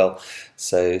place as well.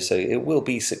 So it will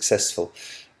be successful.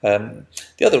 The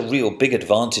other real big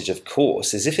advantage, of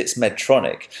course, is if it's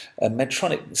Medtronic.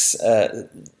 Medtronic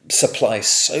supplies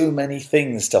so many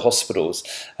things to hospitals,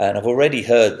 and I've already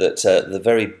heard that the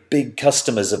very big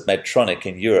customers of Medtronic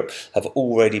in Europe have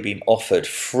already been offered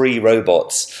free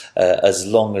robots as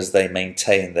long as they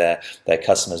maintain their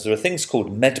customers. There are things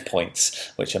called med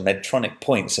points, which are Medtronic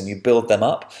points, and you build them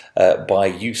up by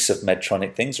use of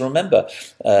Medtronic things. Remember,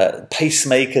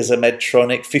 pacemakers are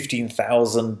Medtronic,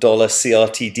 $15,000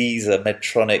 CRTDs are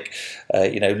Medtronic,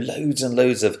 you know, loads and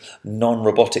loads of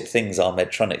non-robotic things are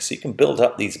Medtronic. So you can build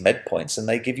up these med points and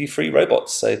they give you free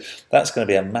robots. So that's going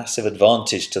to be a massive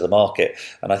advantage to the market,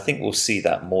 and I think we'll see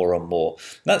that more and more.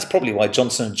 And that's probably why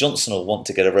Johnson & Johnson will want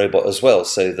to get a robot as well,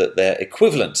 so that their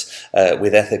equivalent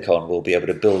with Ethicon will be able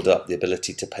to build up the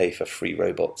ability to pay for free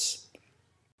robots.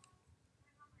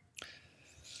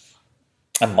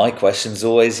 And my question's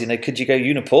always, you know, could you go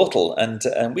uniportal?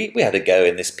 And we had a go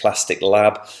in this plastic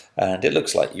lab, and it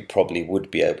looks like you probably would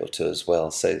be able to as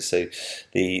well. So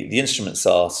the instruments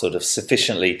are sort of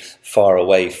sufficiently far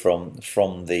away from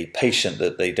the patient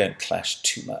that they don't clash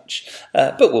too much.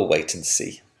 But we'll wait and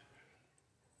see.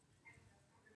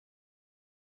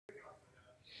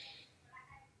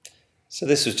 So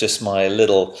this was just my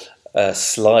little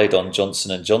slide on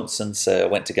Johnson & Johnson. So I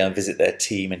went to go and visit their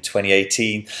team in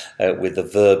 2018 with the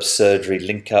Verb surgery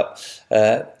link-up.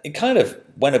 It kind of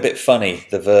went a bit funny,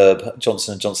 the Verb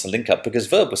Johnson & Johnson link-up, because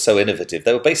Verb was so innovative.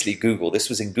 They were basically Google. This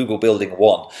was in Google Building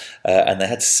 1, and they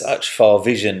had such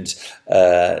far-visioned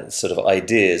sort of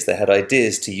ideas. They had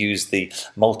ideas to use the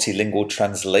multilingual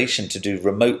translation to do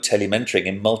remote telementoring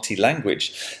in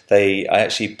multi-language. I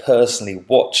actually personally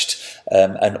watched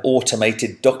an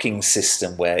automated docking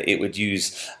system where it would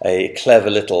use a clever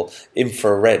little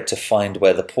infrared to find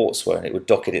where the ports were, and it would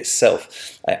dock it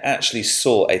itself. I actually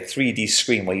saw a 3D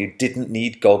screen where you didn't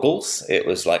need goggles. It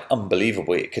was like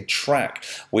unbelievable. It could track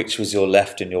which was your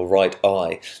left and your right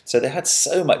eye. So they had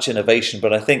so much innovation,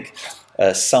 but I think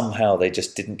somehow they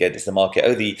just didn't get into the market.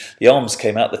 Oh, the arms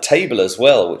came out the table as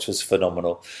well, which was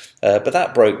phenomenal. But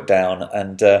that broke down,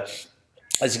 and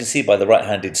As you can see by the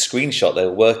right-handed screenshot, they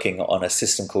were working on a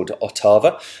system called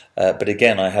Ottava, but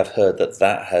again, I have heard that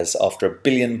that has, after £1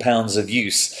 billion of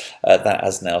use, that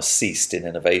has now ceased in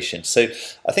innovation. So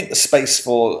I think the space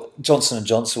for Johnson &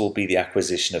 Johnson will be the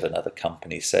acquisition of another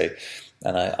company. So,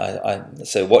 and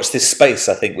so watch this space.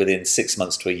 I think within 6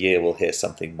 months to a year, we'll hear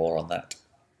something more on that.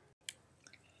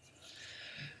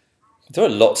 There are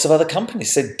lots of other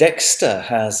companies. So Dexter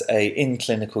has a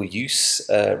in-clinical use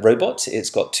robot. It's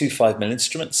got two 5mm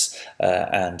instruments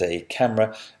and a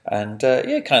camera, and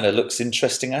yeah, it kind of looks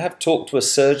interesting. I have talked to a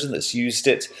surgeon that's used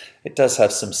it. It does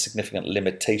have some significant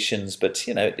limitations, but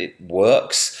you know, it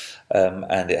works.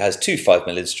 And it has two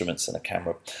 5mm instruments and a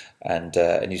camera, and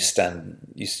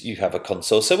you have a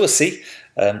console. So we'll see.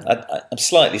 I'm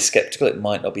slightly sceptical. It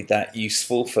might not be that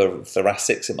useful for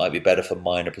thoracics. It might be better for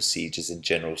minor procedures in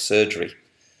general surgery.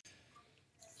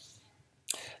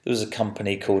 There was a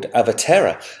company called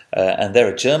Avatera, and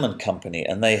they're a German company,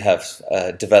 and they have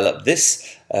developed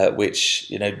this,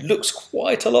 which looks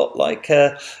quite a lot like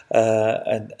an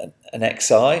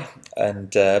XI, and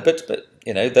but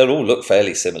they'll all look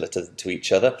fairly similar to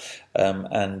each other,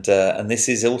 and this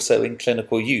is also in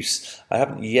clinical use. I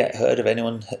haven't yet heard of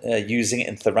anyone using it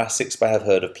in thoracics, but I have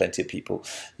heard of plenty of people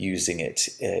using it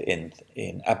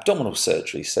in abdominal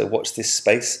surgery. So watch this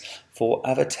space for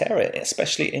Avatera,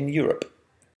 especially in Europe.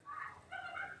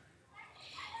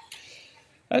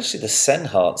 Actually, the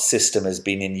Senhart system has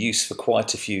been in use for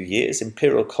quite a few years.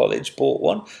 Imperial College bought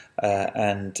one,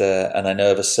 and I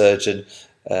know of a surgeon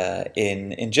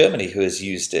in Germany who has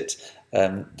used it.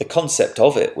 The concept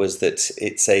of it was that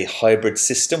it's a hybrid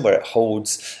system where it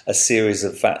holds a series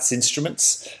of VATS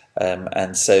instruments,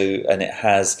 and it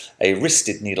has a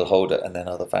wristed needle holder and then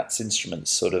other VATS instruments.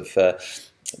 Sort of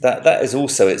that is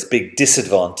also its big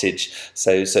disadvantage.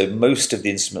 So most of the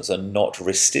instruments are not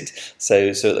wristed. So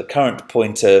at the current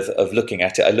point of looking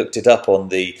at it, I looked it up on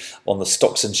the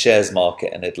stocks and shares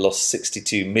market, and it lost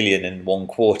 62 million in 1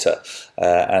 quarter,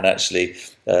 and actually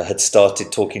had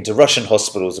started talking to Russian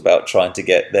hospitals about trying to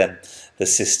get them the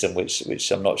system,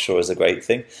 which I'm not sure is a great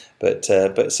thing. But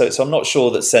so I'm not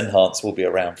sure that Senharts will be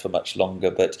around for much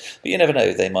longer. But you never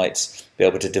know; they might be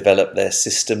able to develop their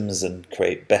systems and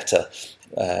create better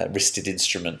wristed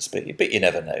instruments. But you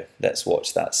never know. Let's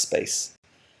watch that space.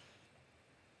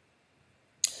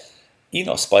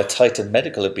 Enos by Titan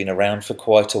Medical have been around for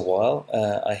quite a while.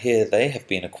 I hear they have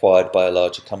been acquired by a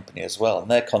larger company as well, and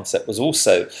their concept was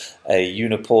also a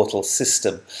uniportal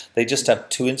system. They just have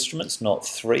 2 instruments, not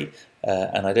 3,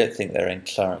 and I don't think they're in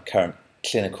current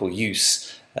clinical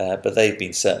use, but they've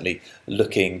been certainly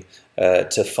looking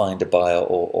to find a buyer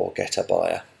or get a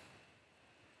buyer.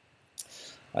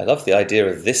 I love the idea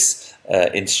of this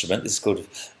instrument. This is called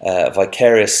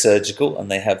Vicarious Surgical,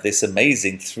 and they have this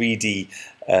amazing 3D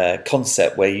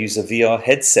concept where you use a VR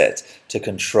headset to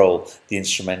control the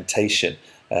instrumentation,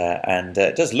 and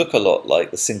it does look a lot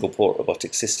like the single port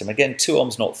robotic system. Again, 2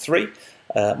 arms, not 3.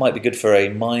 Might be good for a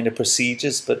minor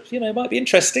procedures, but it might be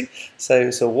interesting.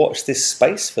 So watch this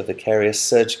space for Vicarious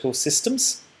Surgical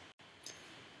systems.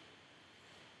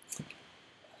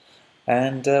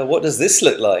 And what does this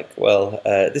look like? Well,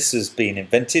 this has been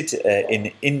invented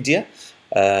in India,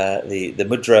 the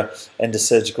Mudra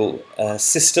endosurgical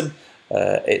system.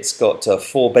 It's got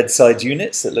 4 bedside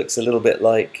units. It looks a little bit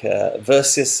like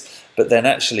Versius, but then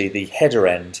actually the header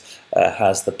end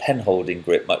has the pen holding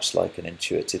grip, much like an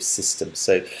intuitive system.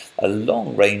 So a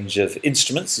long range of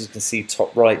instruments, as you can see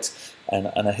top right, and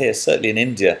I hear certainly in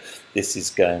India this is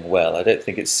going well. I don't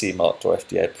think it's CE marked or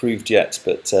FDA approved yet,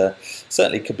 but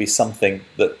certainly could be something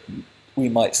that we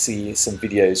might see some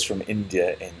videos from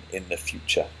India in the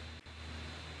future.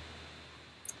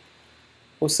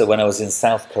 Also, when I was in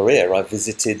South Korea, I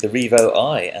visited the Revo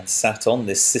Eye and sat on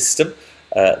this system.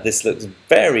 This looks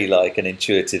very like an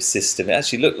intuitive system. It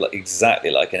actually looked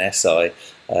exactly like an SI.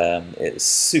 It's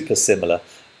super similar,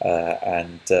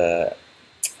 and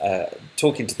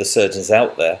talking to the surgeons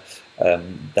out there,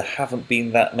 there haven't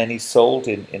been that many sold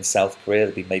in South Korea.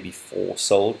 There'd be maybe 4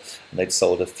 sold, and they'd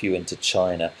sold a few into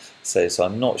China. So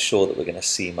I'm not sure that we're going to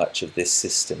see much of this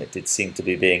system. It did seem to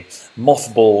be being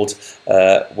mothballed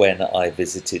when I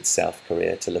visited South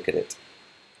Korea to look at it.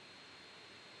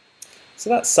 So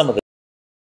that's some of the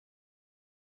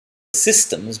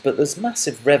systems, but there's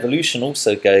massive revolution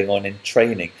also going on in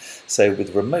training. So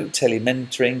with remote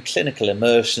telementoring, clinical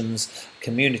immersions,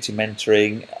 community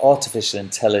mentoring, artificial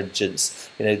intelligence,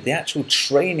 the actual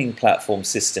training platform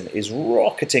system is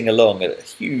rocketing along at a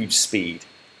huge speed.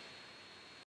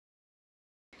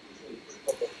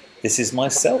 This is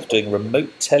myself doing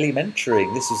remote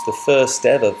telementoring. This was the first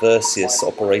ever Versius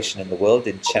operation in the world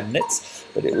in Chemnitz,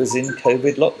 but it was in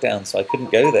COVID lockdown, so I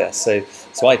couldn't go there. So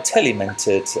I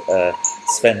telementored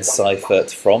Sven Seifert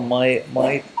from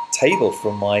my table,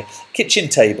 from my kitchen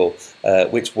table,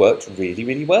 which worked really,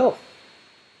 really well.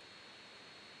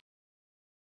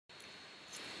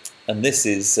 And this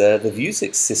is the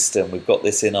Versius system. We've got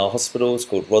this in our hospital. It's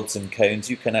called rods and cones.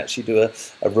 You can actually do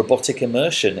a robotic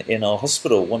immersion in our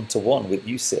hospital one-to-one.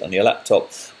 You sit on your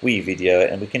laptop, we video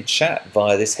it, and we can chat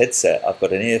via this headset. I've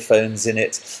got an earphones in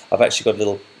it. I've actually got a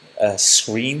little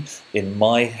screen in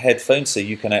my headphones, so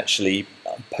you can actually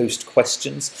post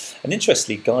questions. And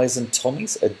interestingly, Guys and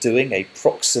Tommies are doing a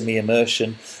proximity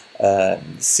immersion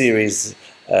series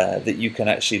that you can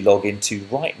actually log into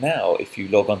right now if you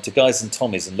log on to Guys and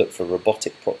Tommies and look for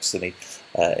robotic proximity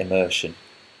immersion.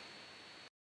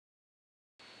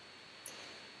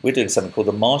 We're doing something called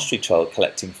the Mastery Trial,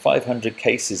 collecting 500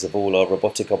 cases of all our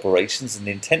robotic operations, and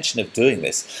the intention of doing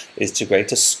this is to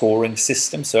create a scoring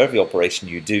system. So every operation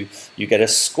you do, you get a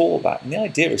score back, and the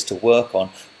idea is to work on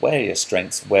where are your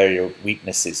strengths, where are your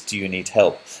weaknesses, do you need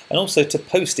help, and also to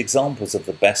post examples of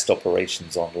the best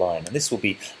operations online. And this will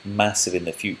be massive in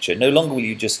the future. No longer will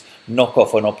you just knock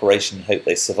off an operation and hope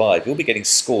they survive. You'll be getting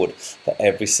scored for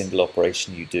every single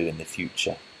operation you do in the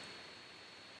future.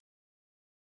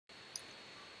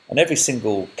 And every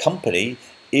single company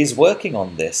is working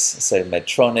on this. So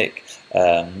Medtronic,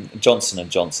 Johnson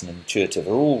 & Johnson, and Intuitive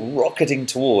are all rocketing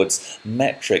towards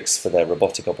metrics for their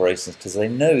robotic operations because they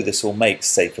know this will make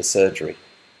safer surgery.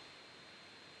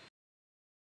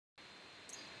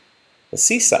 The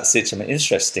CSAT system,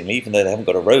 interestingly, even though they haven't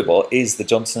got a robot, is the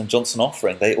Johnson & Johnson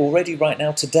offering. They already, right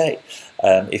now, today,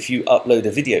 if you upload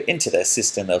a video into their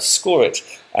system, they'll score it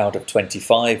out of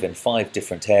 25 in 5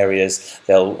 different areas.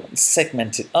 They'll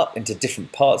segment it up into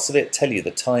different parts of it, tell you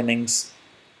the timings.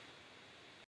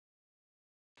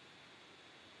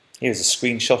 Here's a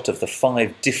screenshot of the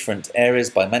 5 different areas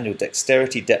by manual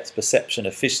dexterity, depth perception,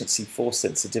 efficiency, force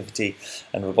sensitivity,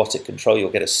 and robotic control.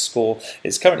 You'll get a score.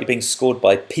 It's currently being scored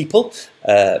by people,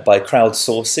 by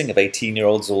crowdsourcing of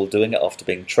 18-year-olds all doing it after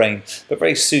being trained, but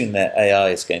very soon their AI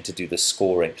is going to do the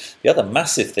scoring. The other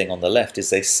massive thing on the left is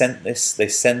they send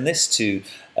this to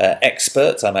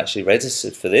experts. I'm actually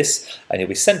registered for this, and you'll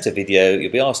be sent a video,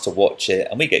 you'll be asked to watch it,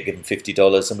 and we get given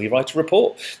 $50 and we write a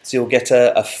report. So you'll get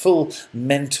a full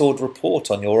mentored report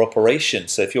on your operation.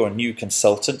 So if you're a new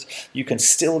consultant, you can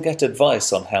still get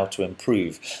advice on how to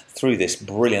improve through this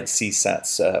brilliant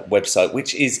CSAT's website,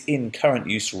 which is in current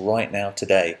use right now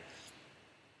today.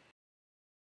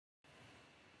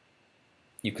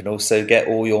 You can also get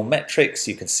all your metrics.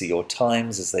 You can see your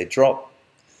times as they drop.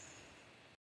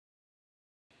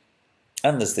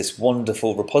 And there's this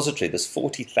wonderful repository. There's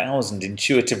 40,000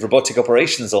 intuitive robotic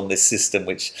operations on this system,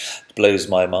 which blows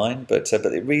my mind, but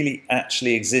it really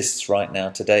actually exists right now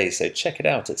today. So check it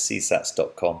out at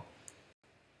csats.com.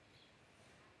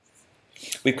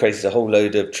 We've created a whole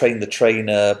load of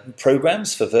train-the-trainer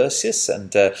programs for Versius,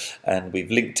 and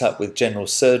we've linked up with general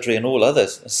surgery and all other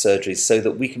surgeries so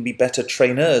that we can be better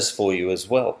trainers for you as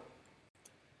well.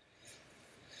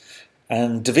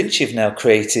 And Da Vinci have now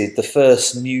created the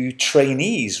first new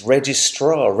trainees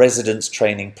registrar residence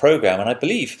training program. And I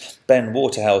believe Ben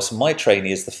Waterhouse, my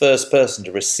trainee, is the first person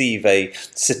to receive a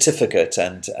certificate.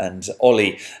 And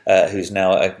Ollie, who's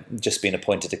now just been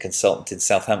appointed a consultant in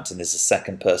Southampton, is the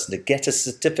second person to get a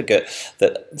certificate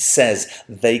that says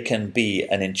they can be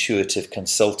an intuitive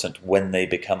consultant when they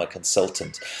become a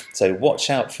consultant. So watch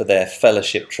out for their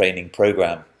fellowship training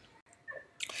program.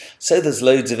 So there's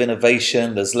loads of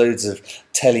innovation, there's loads of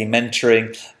telementoring.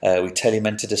 We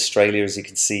telementored Australia, as you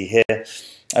can see here.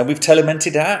 And we've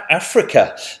telementored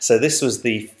Africa. So this was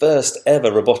the first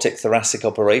ever robotic thoracic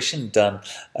operation done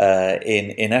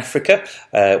in Africa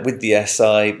with the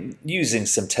SI, using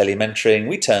some telementoring.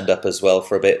 We turned up as well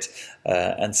for a bit.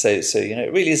 And so you know,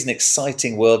 it really is an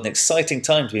exciting world, an exciting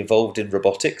time to be involved in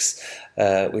robotics,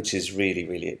 which is really,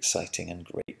 really exciting and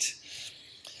great.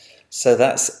 So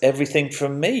that's everything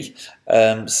from me.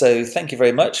 So thank you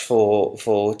very much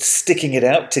for sticking it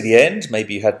out to the end.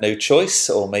 Maybe you had no choice,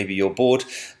 or maybe you're bored,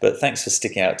 but thanks for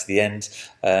sticking out to the end.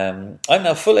 I'm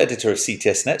now full editor of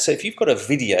CTSNet, so if you've got a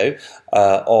video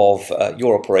of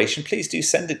your operation, please do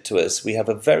send it to us. We have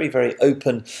a very, very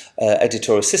open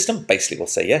editorial system. Basically, we'll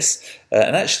say yes.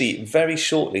 And actually, very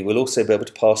shortly, we'll also be able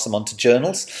to pass them on to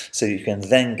journals, so you can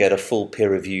then get a full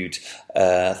peer-reviewed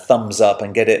thumbs up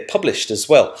and get it published as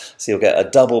well. So you'll get a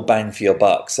double bang for your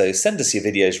buck. So send us your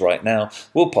videos right now.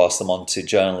 We'll pass them on to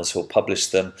journals who'll publish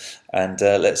them, and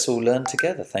let's all learn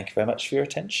together. Thank you very much for your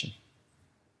attention.